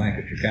Goldsmith in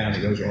Lancaster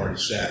County. Those are already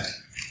set.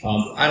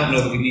 I don't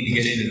know that we need to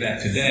get into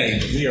that today,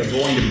 but we are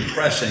going to be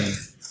pressing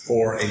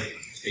for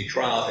a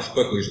trial as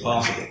quickly as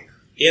possible.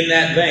 In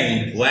that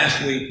vein,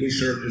 last week we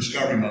served a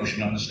discovery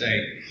motion on the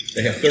state.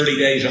 They have 30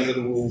 days under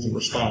the rules to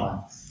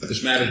respond, but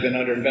this matter's been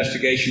under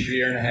investigation for a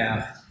year and a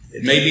half.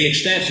 It may be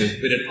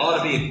extensive, but it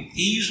ought to be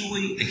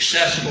easily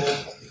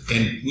accessible,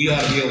 and we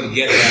ought to be able to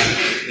get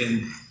that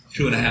in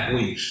 2.5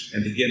 weeks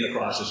and begin the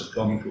process of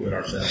coming through it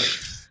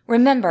ourselves.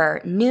 Remember,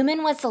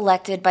 Newman was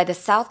selected by the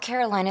South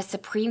Carolina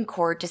Supreme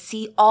Court to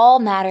see all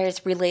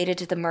matters related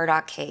to the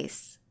Murdaugh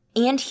case.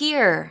 And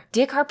here,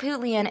 Dick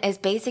Harpootlian is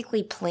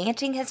basically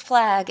planting his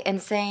flag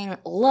and saying,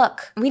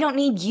 look, we don't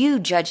need you,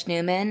 Judge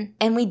Newman,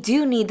 and we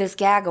do need this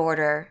gag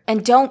order.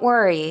 And don't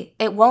worry,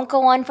 it won't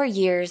go on for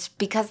years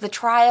because the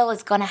trial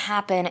is going to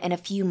happen in a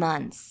few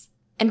months.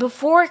 And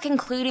before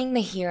concluding the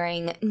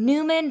hearing,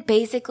 Newman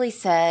basically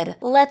said,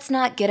 let's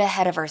not get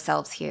ahead of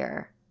ourselves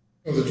here.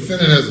 Well, the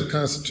defendant has a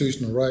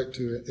constitutional right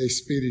to a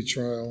speedy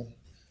trial.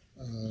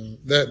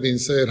 That being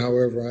said,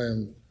 however, I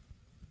am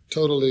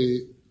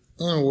totally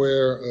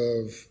unaware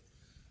of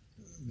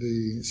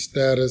the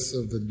status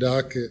of the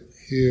docket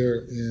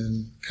here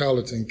in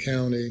Colleton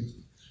County.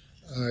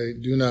 I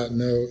do not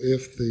know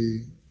if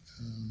the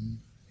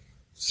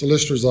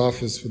solicitor's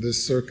office for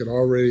this circuit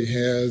already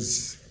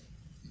has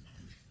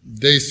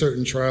day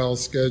certain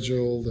trials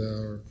scheduled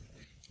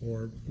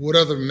or what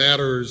other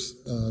matters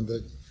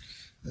that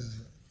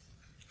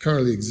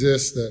currently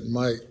exist that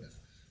might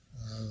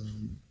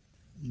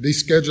be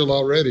scheduled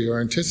already or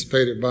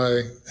anticipated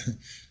by,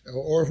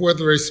 or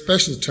whether a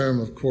special term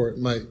of court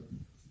might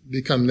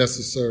become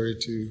necessary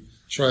to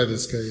try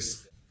this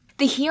case.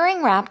 The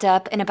hearing wrapped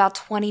up in about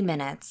 20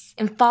 minutes,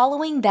 and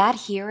following that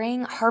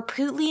hearing,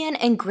 Harpootlian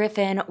and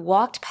Griffin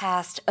walked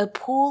past a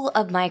pool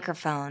of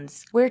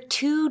microphones where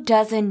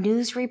 24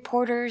 news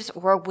reporters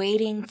were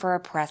waiting for a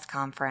press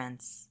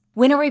conference.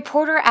 When a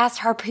reporter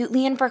asked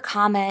Harpootlian for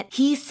comment,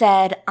 he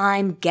said,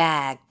 "I'm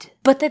gagged."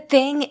 But the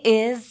thing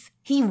is,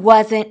 he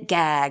wasn't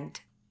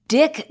gagged.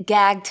 Dick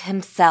gagged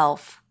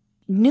himself.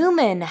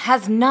 Newman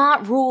has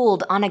not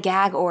ruled on a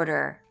gag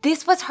order.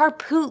 This was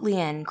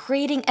Harpootlian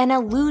creating an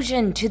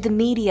illusion to the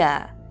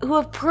media, who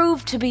have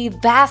proved to be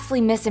vastly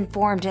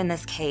misinformed in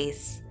this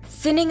case,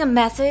 sending a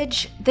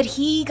message that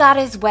he got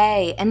his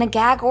way and the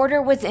gag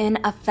order was in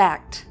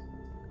effect.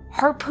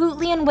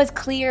 Harpootlian was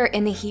clear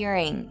in the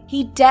hearing.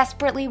 He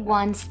desperately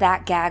wants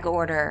that gag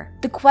order.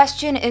 The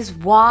question is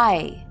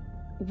why?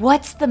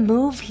 What's the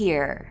move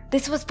here?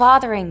 This was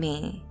bothering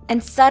me.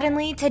 And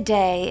suddenly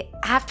today,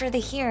 after the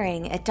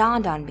hearing, it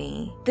dawned on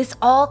me. This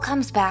all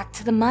comes back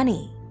to the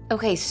money.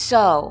 Okay,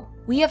 so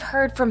we have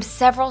heard from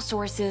several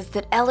sources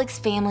that Alec's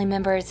family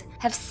members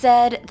have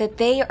said that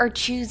they are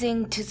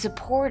choosing to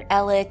support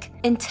Alec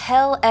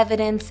until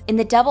evidence in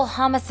the double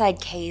homicide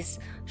case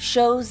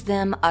shows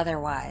them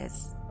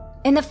otherwise.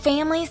 And the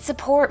family's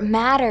support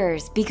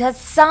matters because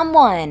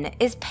someone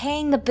is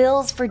paying the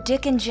bills for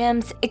Dick and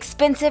Jim's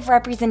expensive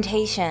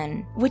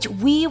representation, which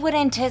we would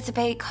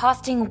anticipate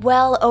costing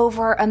well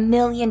over $1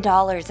 million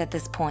at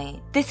this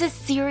point. This is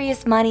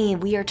serious money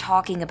we are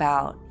talking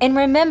about. And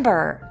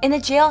remember, in the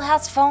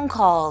jailhouse phone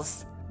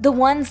calls, the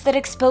ones that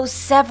exposed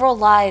several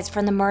lies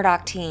from the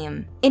Murdaugh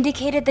team,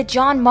 indicated that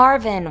John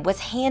Marvin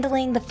was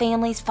handling the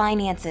family's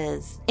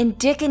finances, and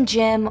Dick and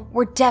Jim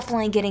were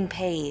definitely getting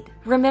paid.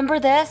 Remember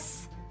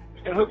this?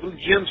 And hopefully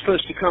Jim's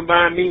supposed to come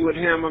by and meet with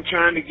him. I'm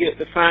trying to get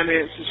the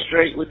finances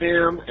straight with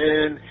them,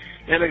 and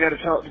I got to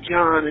talk to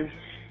John and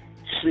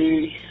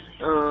see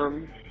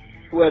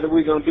whether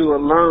we're going to do a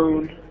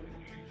loan,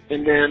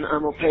 and then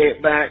I'm going to pay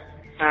it back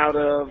out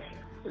of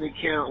an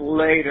account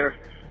later,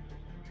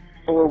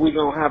 or we're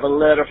going to have a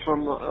letter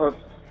from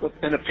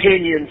an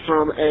opinion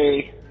from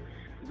a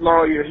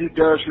lawyer who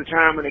does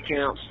retirement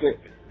accounts that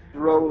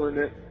rolling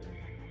it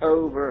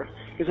over.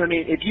 Because, I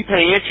mean, if you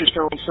pay interest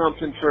on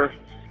something for,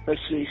 let's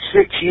see,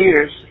 6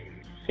 years,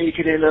 it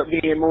could end up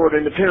being more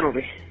than the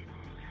penalty.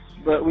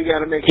 But we got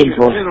to make sure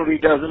the penalty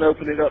doesn't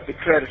open it up to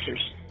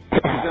creditors.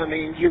 I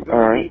mean, you're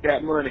going to need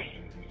that money.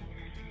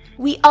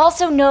 We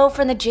also know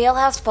from the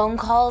jailhouse phone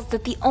calls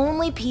that the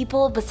only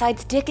people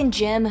besides Dick and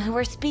Jim who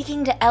are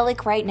speaking to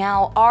Alec right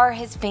now are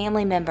his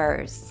family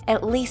members.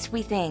 At least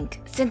we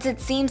think. Since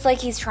it seems like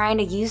he's trying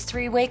to use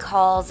three-way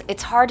calls,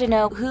 it's hard to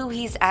know who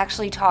he's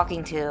actually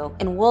talking to,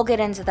 and we'll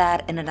get into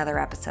that in another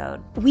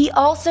episode. We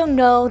also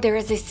know there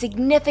is a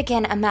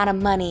significant amount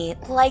of money,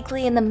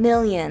 likely in the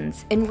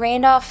millions, in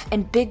Randolph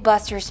and Big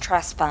Buster's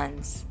trust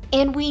funds.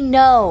 And we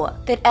know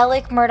that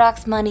Alec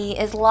Murdaugh's money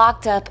is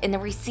locked up in the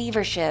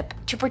receivership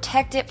to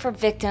protect it for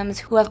victims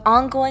who have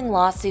ongoing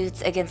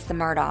lawsuits against the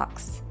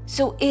Murdaughs.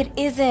 So it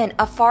isn't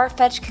a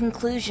far-fetched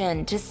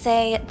conclusion to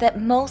say that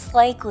most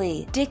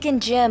likely Dick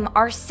and Jim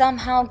are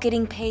somehow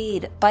getting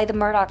paid by the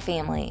Murdaugh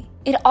family.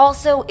 It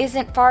also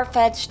isn't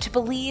far-fetched to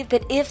believe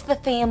that if the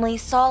family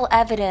saw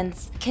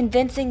evidence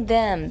convincing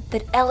them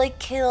that Alec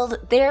killed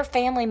their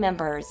family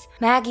members,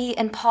 Maggie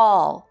and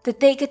Paul, that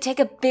they could take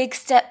a big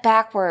step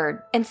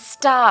backward and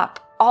stop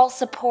all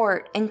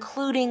support,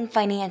 including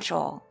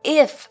financial.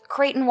 If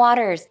Creighton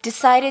Waters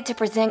decided to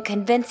present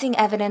convincing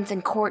evidence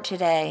in court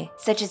today,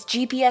 such as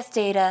GPS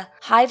data,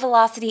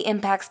 high-velocity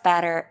impact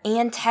spatter,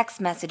 and text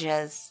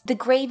messages, the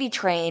gravy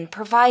train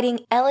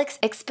providing Alec's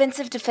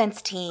expensive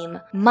defense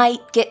team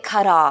might get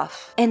cut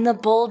off, and the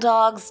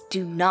Bulldogs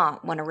do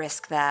not want to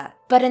risk that.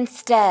 But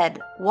instead,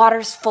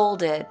 Waters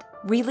folded,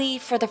 really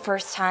for the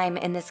first time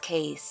in this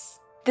case.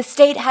 The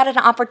state had an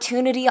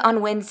opportunity on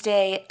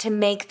Wednesday to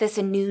make this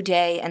a new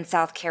day in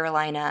South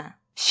Carolina,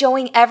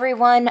 showing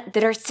everyone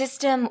that our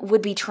system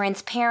would be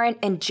transparent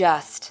and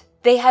just.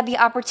 They had the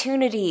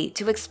opportunity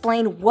to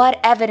explain what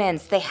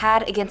evidence they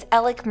had against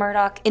Alec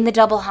Murdaugh in the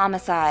double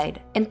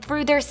homicide, and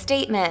through their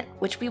statement,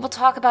 which we will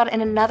talk about in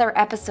another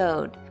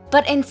episode.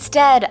 But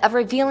instead of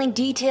revealing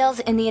details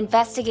in the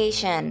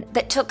investigation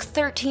that took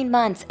 13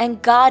 months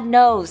and God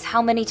knows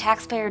how many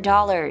taxpayer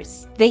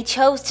dollars, they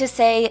chose to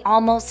say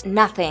almost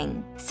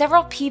nothing.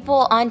 Several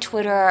people on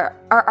Twitter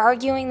are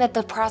arguing that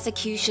the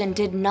prosecution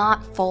did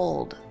not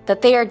fold,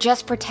 that they are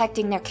just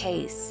protecting their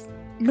case.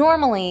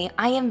 Normally,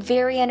 I am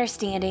very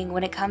understanding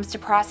when it comes to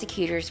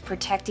prosecutors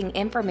protecting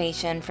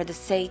information for the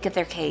sake of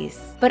their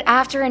case. But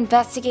after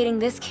investigating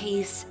this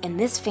case and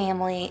this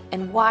family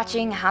and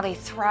watching how they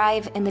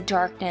thrive in the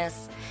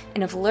darkness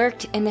and have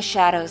lurked in the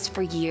shadows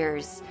for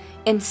years,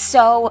 and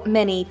so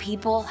many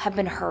people have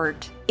been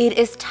hurt, it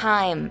is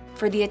time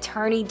for the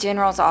Attorney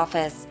General's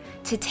office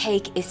to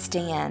take a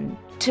stand,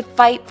 to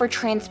fight for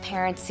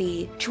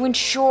transparency, to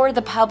ensure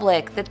the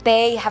public that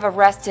they have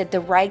arrested the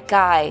right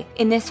guy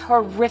in this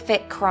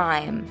horrific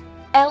crime.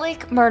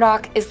 Alec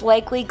Murdaugh is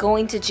likely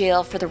going to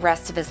jail for the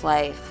rest of his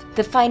life.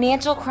 The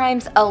financial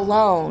crimes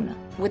alone,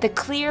 with a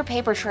clear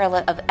paper trail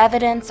of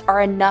evidence,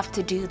 are enough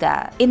to do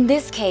that. In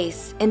this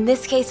case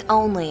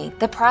only,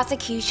 the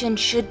prosecution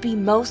should be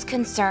most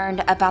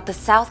concerned about the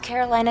South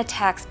Carolina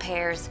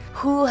taxpayers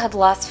who have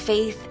lost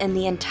faith in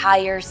the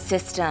entire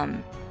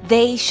system.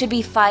 They should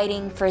be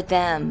fighting for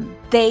them.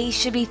 They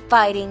should be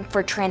fighting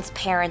for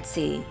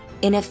transparency.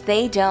 And if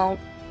they don't,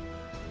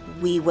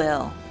 we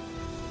will.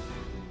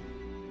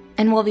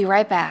 And we'll be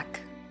right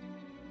back.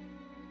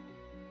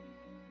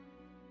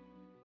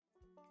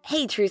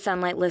 Hey, True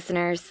Sunlight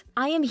listeners.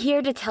 I am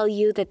here to tell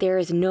you that there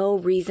is no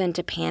reason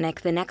to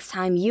panic the next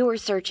time you are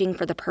searching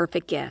for the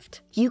perfect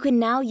gift. You can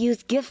now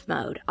use gift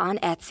mode on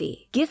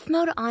Etsy. Gift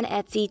mode on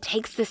Etsy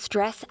takes the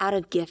stress out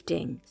of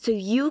gifting, so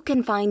you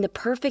can find the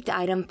perfect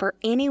item for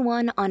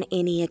anyone on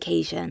any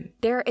occasion.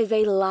 There is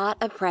a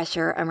lot of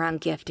pressure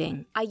around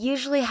gifting. I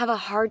usually have a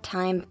hard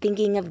time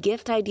thinking of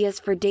gift ideas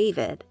for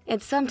David,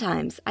 and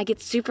sometimes I get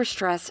super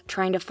stressed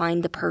trying to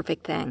find the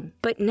perfect thing.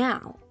 But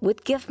now,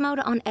 with gift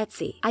mode on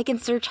Etsy, I can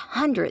search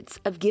hundreds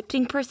of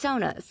gifting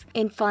personas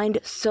and find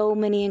so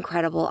many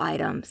incredible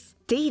items.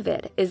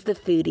 David is the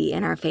foodie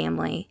in our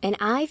family, and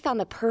I found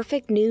the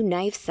perfect new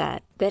knife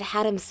set that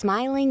had him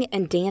smiling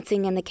and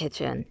dancing in the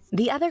kitchen.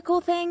 The other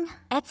cool thing?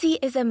 Etsy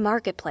is a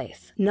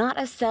marketplace,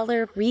 not a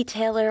seller,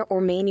 retailer,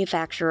 or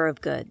manufacturer of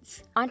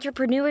goods.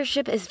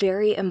 Entrepreneurship is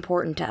very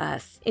important to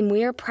us, and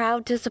we are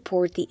proud to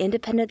support the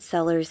independent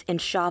sellers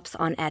and shops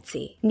on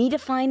Etsy. Need to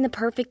find the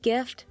perfect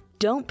gift?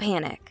 Don't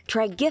panic.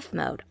 Try gift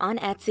mode on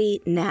Etsy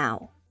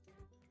now.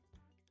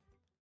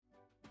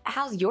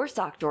 How's your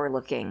sock drawer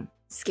looking?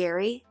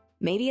 Scary?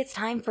 Maybe it's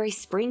time for a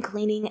spring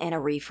cleaning and a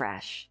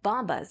refresh.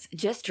 Bombas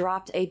just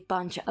dropped a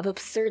bunch of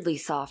absurdly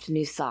soft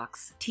new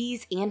socks,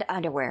 tees, and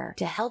underwear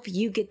to help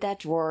you get that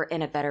drawer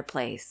in a better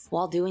place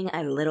while doing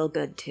a little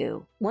good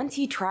too. Once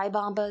you try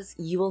Bombas,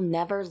 you will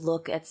never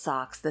look at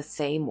socks the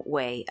same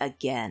way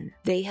again.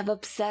 They have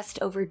obsessed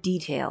over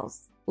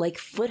details, like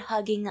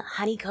foot-hugging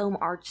honeycomb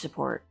arch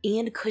support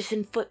and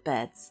cushioned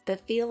footbeds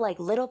that feel like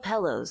little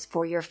pillows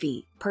for your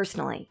feet.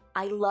 Personally,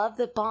 I love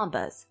that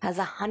Bombas has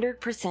a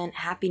 100%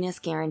 happiness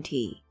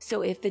guarantee.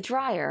 So if the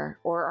dryer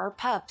or our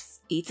pups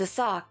eats a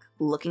sock,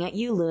 looking at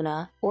you,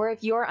 Luna, or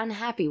if you're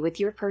unhappy with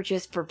your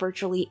purchase for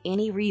virtually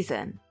any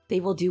reason, they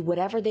will do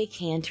whatever they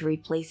can to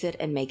replace it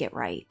and make it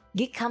right.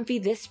 Get comfy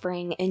this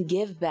spring and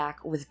give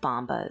back with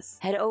Bombas.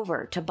 Head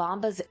over to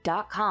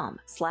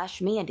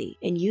bombas.com/Mandy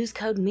and use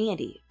code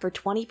Mandy for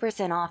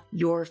 20% off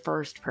your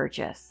first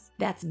purchase.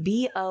 That's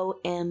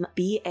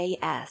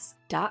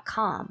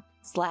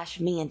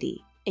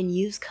bombas.com/Mandy and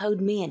use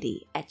code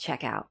Mandy at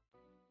checkout.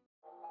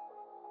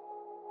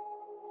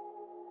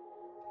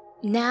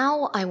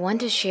 Now I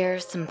want to share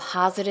some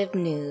positive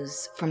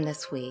news from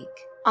this week.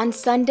 On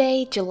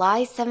Sunday,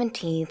 July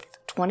 17th,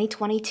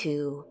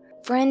 2022,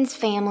 friends,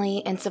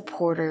 family, and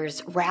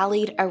supporters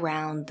rallied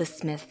around the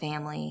Smith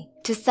family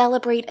to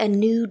celebrate a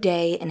new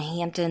day in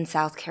Hampton,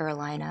 South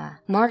Carolina,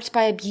 marked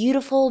by a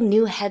beautiful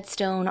new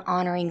headstone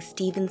honoring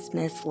Stephen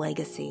Smith's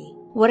legacy.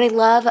 What I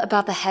love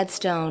about the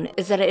headstone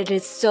is that it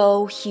is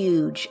so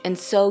huge and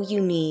so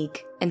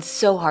unique and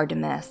so hard to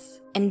miss,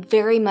 and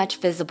very much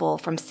visible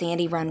from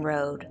Sandy Run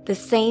Road, the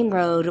same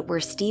road where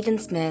Stephen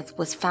Smith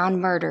was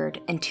found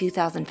murdered in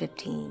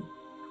 2015.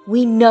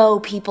 We know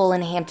people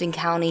in Hampton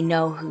County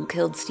know who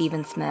killed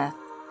Stephen Smith.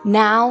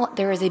 Now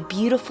there is a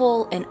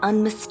beautiful and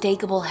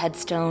unmistakable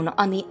headstone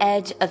on the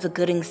edge of the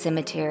Gooding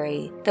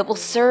Cemetery that will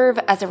serve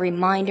as a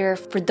reminder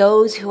for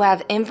those who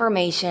have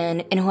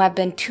information and who have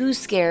been too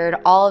scared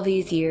all of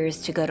these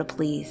years to go to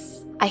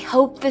police. I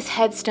hope this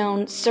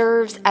headstone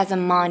serves as a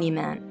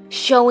monument,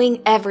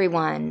 showing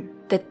everyone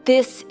that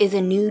this is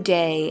a new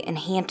day in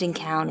Hampton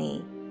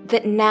County,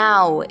 that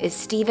now is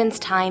Stephen's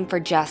time for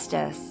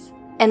justice,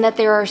 and that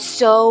there are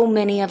so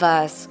many of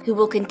us who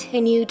will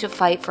continue to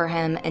fight for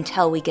him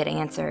until we get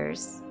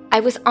answers. I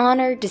was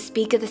honored to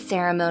speak at the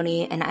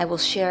ceremony, and I will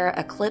share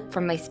a clip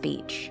from my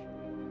speech.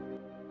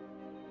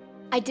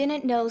 I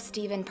didn't know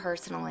Stephen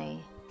personally,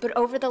 But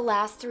over the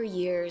last 3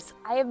 years,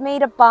 I have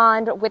made a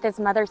bond with his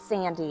mother,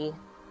 Sandy,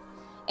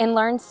 and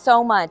learned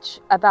so much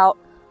about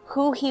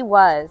who he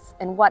was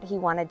and what he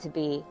wanted to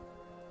be.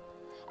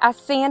 As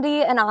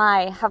Sandy and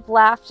I have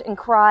laughed and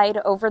cried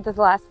over the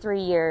last 3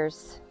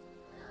 years,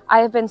 I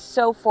have been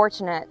so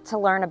fortunate to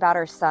learn about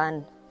our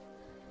son.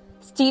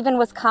 Stephen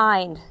was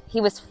kind,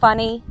 he was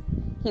funny,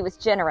 he was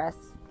generous.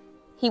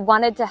 He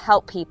wanted to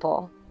help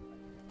people.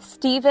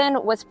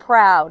 Stephen was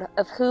proud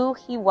of who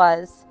he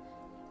was,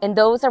 and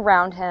those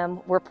around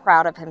him were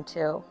proud of him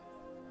too.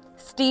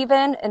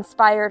 Stephen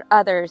inspired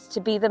others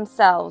to be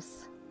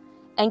themselves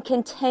and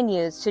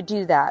continues to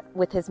do that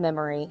with his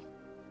memory.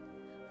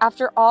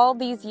 After all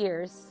these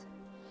years,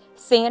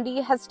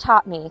 Sandy has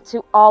taught me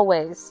to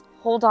always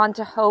hold on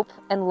to hope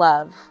and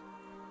love,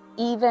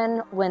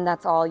 even when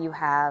that's all you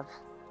have.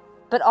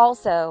 But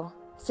also,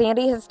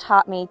 Sandy has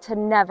taught me to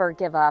never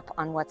give up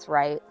on what's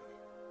right.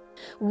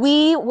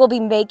 We will be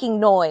making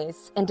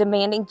noise and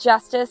demanding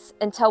justice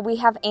until we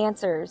have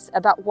answers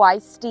about why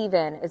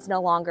Stephen is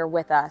no longer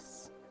with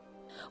us.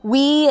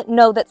 We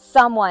know that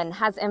someone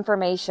has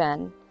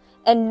information,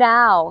 and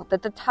now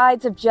that the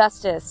tides of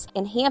justice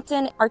in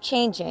Hampton are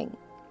changing,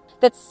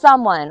 that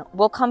someone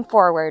will come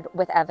forward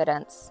with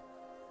evidence.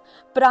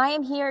 But I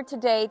am here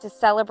today to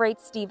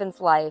celebrate Stephen's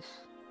life,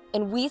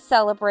 and we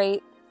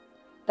celebrate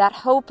that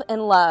hope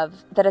and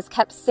love that has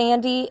kept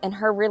Sandy in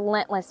her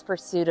relentless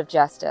pursuit of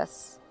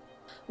justice.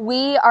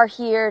 We are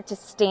here to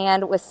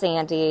stand with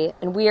Sandy,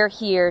 and we are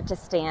here to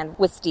stand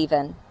with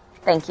Stephen.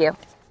 Thank you.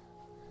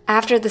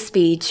 After the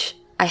speech,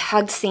 I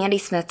hugged Sandy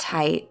Smith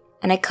tight,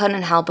 and I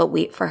couldn't help but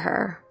weep for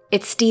her.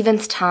 It's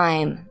Stephen's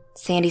time,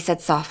 Sandy said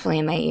softly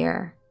in my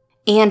ear.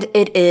 And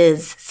it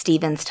is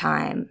Stephen's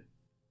time.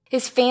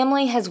 His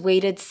family has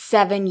waited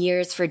 7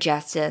 years for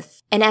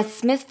justice, and as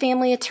Smith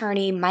family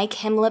attorney Mike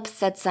Himlip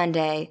said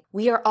Sunday,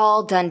 we are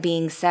all done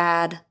being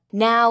sad.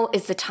 Now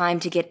is the time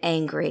to get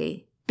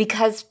angry,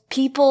 because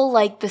people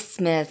like the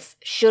Smiths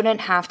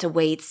shouldn't have to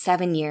wait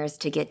 7 years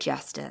to get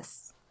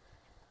justice.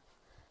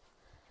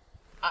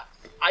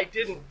 I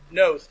didn't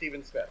know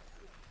Stephen Smith,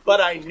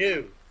 but I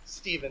knew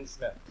Stephen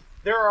Smith.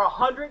 There are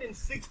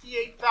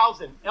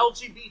 168,000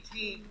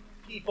 LGBT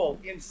people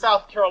in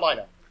South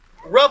Carolina.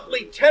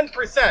 Roughly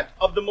 10%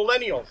 of the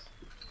millennials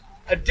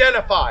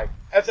identify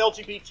as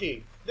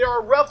LGBT. There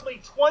are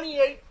roughly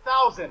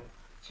 28,000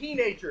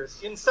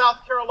 teenagers in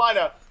South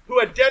Carolina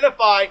who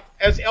identify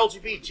as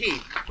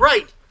LGBT.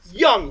 Bright,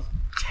 young,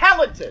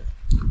 talented,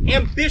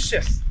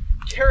 ambitious,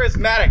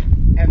 charismatic,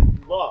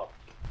 and loved.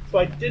 So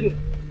I didn't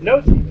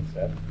know Stephen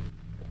Smith,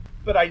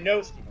 but I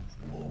know Stephen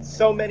Smith.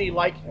 So many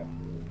like him.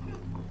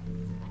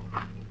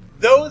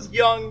 Those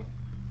young,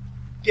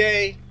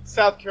 gay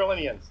South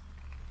Carolinians,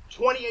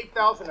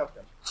 28,000 of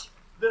them.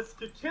 The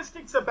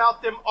statistics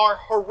about them are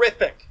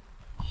horrific.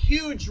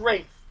 Huge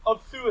rates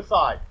of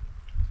suicide,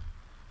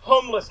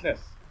 homelessness,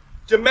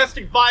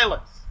 domestic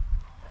violence,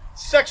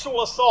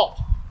 sexual assault.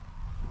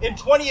 In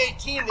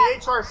 2018, the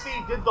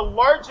HRC did the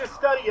largest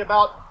study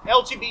about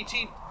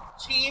LGBT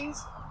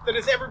teens that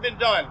has ever been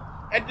done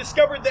and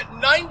discovered that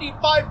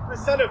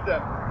 95% of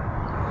them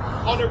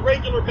on a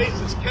regular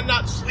basis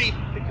cannot sleep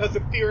because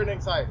of fear and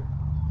anxiety.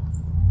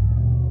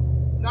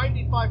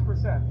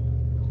 95%.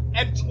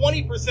 And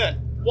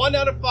 20%, 1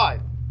 out of 5,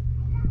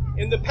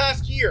 in the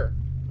past year,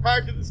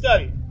 prior to the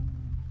study,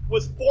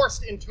 was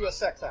forced into a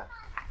sex act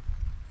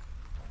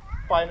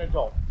by an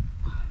adult.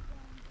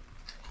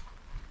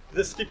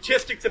 The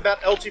statistics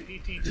about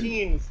LGBT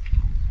teens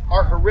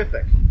are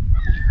horrific.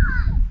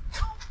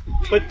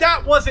 But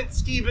that wasn't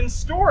Stephen's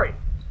story.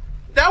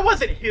 That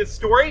wasn't his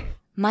story.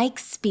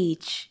 Mike's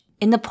speech,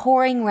 in the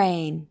pouring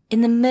rain,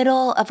 in the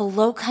middle of a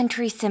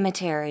low-country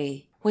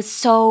cemetery, was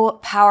so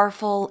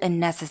powerful and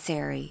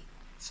necessary.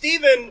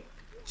 Stephen,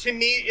 to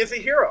me, is a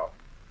hero.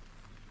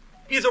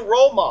 He's a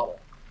role model.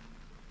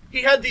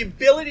 He had the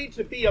ability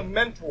to be a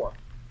mentor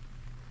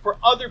for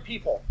other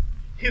people.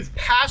 His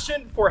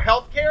passion for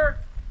healthcare,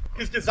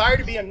 his desire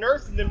to be a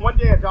nurse and then one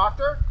day a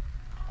doctor.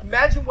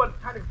 Imagine what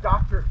kind of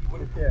doctor he would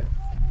have been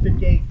to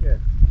gay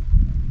kids.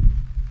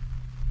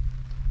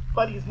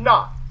 But he's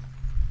not,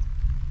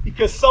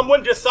 because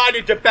someone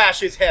decided to bash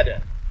his head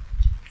in.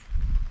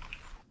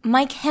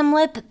 Mike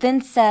Himlip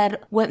then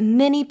said what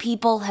many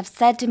people have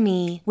said to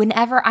me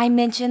whenever I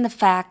mention the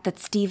fact that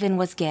Stephen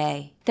was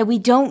gay, that we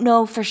don't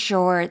know for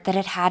sure that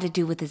it had to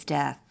do with his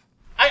death.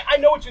 I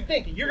know what you're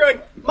thinking. You're going,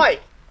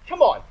 Mike,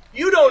 come on.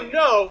 You don't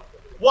know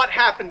what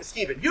happened to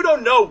Stephen. You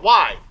don't know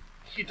why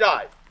he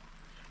died.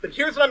 But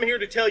here's what I'm here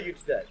to tell you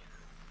today.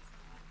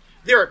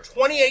 There are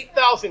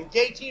 28,000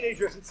 gay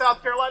teenagers in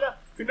South Carolina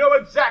who know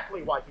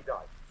exactly why he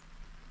died.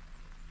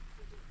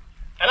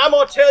 And I'm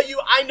going to tell you,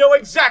 I know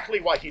exactly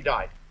why he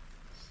died.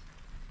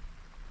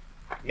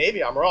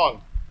 Maybe I'm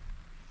wrong.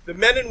 The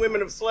men and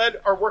women of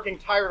SLED are working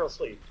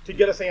tirelessly to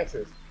get us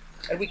answers,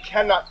 and we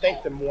cannot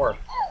thank them more.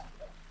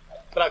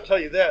 But I'll tell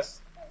you this.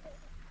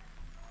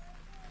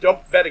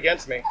 Don't bet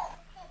against me.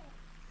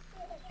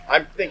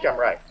 I think I'm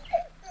right.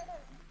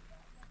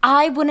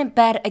 I wouldn't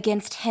bet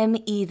against him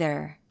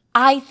either.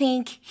 I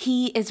think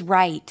he is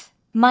right.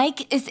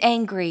 Mike is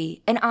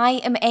angry, and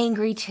I am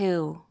angry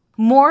too.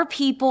 More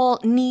people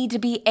need to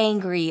be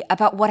angry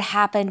about what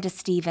happened to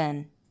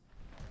Stephen.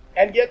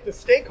 And yet the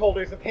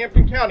stakeholders of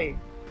Hampton County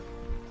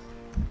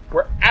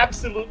were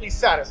absolutely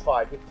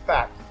satisfied with the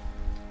fact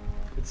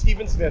that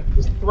Stephen Smith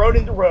was thrown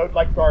in the road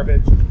like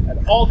garbage,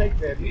 and all they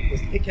did was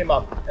pick him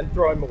up and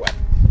throw him away.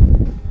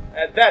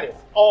 And that is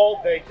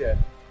all they did.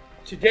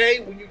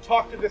 Today, when you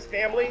talk to this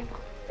family,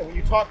 and when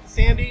you talk to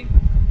Sandy,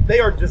 they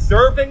are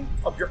deserving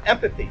of your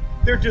empathy.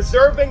 They're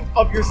deserving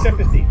of your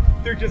sympathy.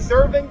 They're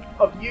deserving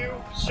of you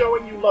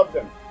showing you love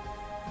them.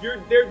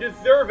 They're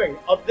deserving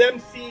of them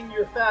seeing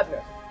your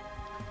sadness.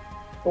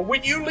 But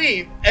when you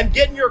leave and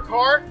get in your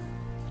car,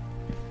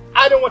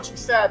 I don't want you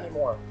sad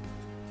anymore.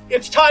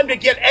 It's time to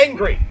get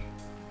angry.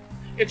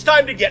 It's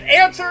time to get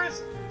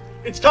answers.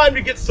 It's time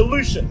to get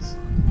solutions.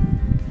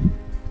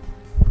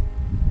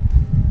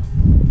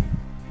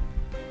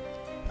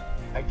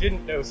 I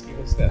didn't know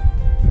Stephen Smith,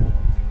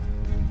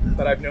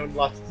 but I've known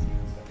lots of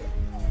Stephen Smith.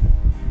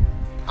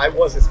 I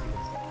was a Stephen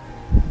Smith.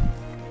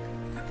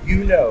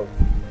 You know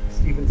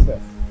Stephen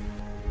Smith.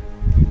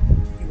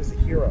 He was a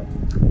hero.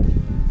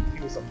 He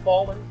was a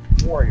fallen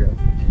warrior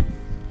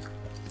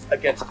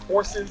against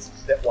forces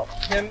that want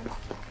him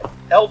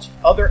and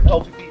other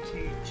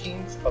LGBT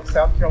teens of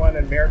South Carolina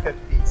and America to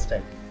be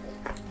extinct.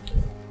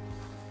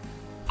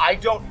 I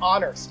don't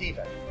honor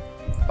Stephen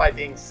by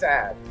being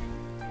sad.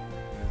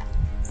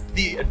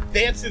 The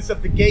advances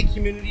of the gay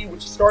community,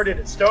 which started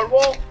at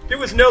Stonewall, there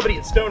was nobody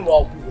at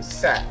Stonewall who was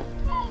sad.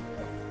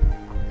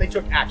 They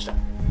took action.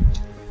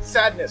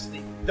 Sadness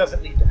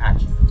doesn't lead to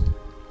action.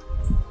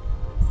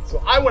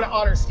 So I want to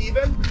honor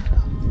Stephen,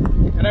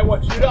 and I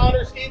want you to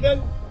honor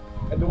Stephen,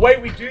 and the way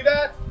we do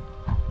that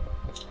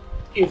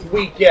is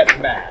we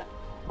get mad.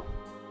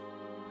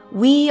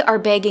 We are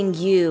begging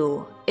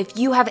you, if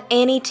you have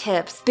any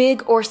tips,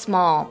 big or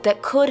small,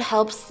 that could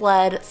help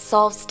SLED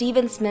solve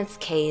Stephen Smith's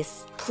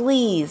case,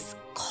 please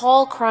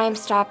call Crime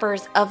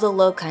Stoppers of the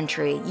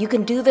Lowcountry. You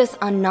can do this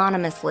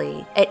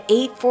anonymously at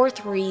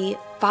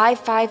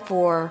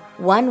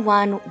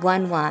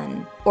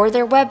 843-554-1111 or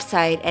their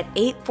website at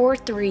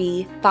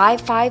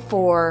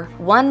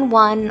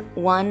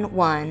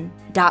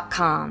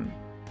 843-554-1111.com.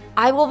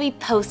 I will be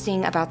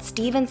posting about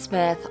Stephen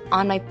Smith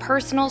on my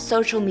personal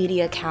social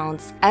media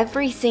accounts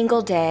every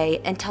single day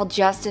until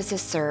justice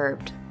is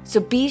served. So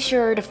be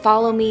sure to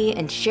follow me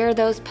and share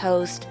those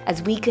posts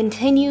as we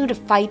continue to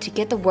fight to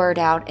get the word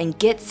out and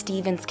get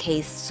Stephen's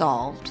case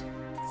solved.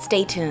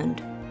 Stay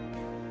tuned.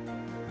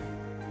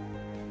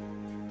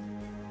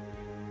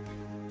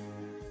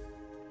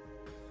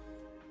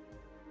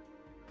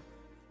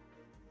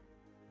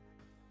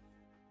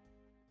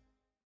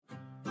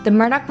 The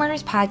Murdaugh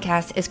Murders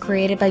podcast is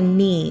created by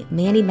me,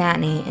 Mandy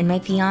Matney, and my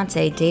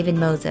fiance, David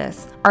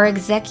Moses. Our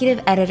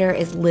executive editor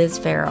is Liz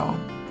Farrell.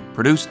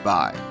 Produced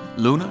by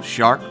Luna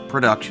Shark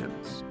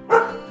Productions.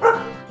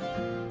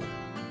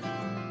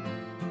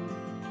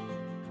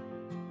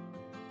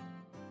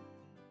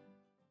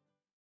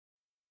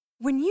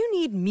 When you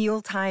need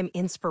mealtime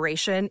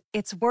inspiration,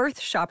 it's worth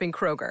shopping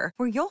Kroger,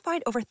 where you'll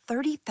find over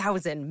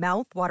 30,000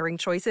 mouth-watering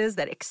choices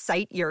that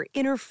excite your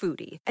inner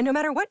foodie. And no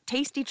matter what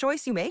tasty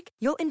choice you make,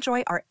 you'll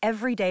enjoy our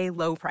everyday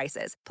low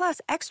prices, plus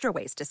extra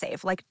ways to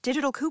save, like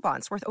digital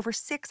coupons worth over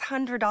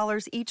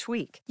 $600 each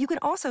week. You can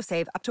also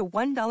save up to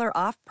 $1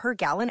 off per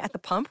gallon at the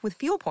pump with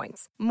fuel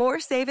points.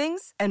 More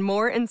savings and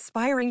more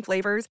inspiring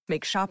flavors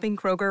make shopping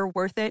Kroger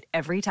worth it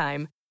every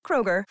time.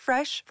 Kroger,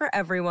 fresh for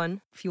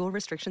everyone. Fuel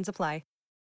restrictions apply.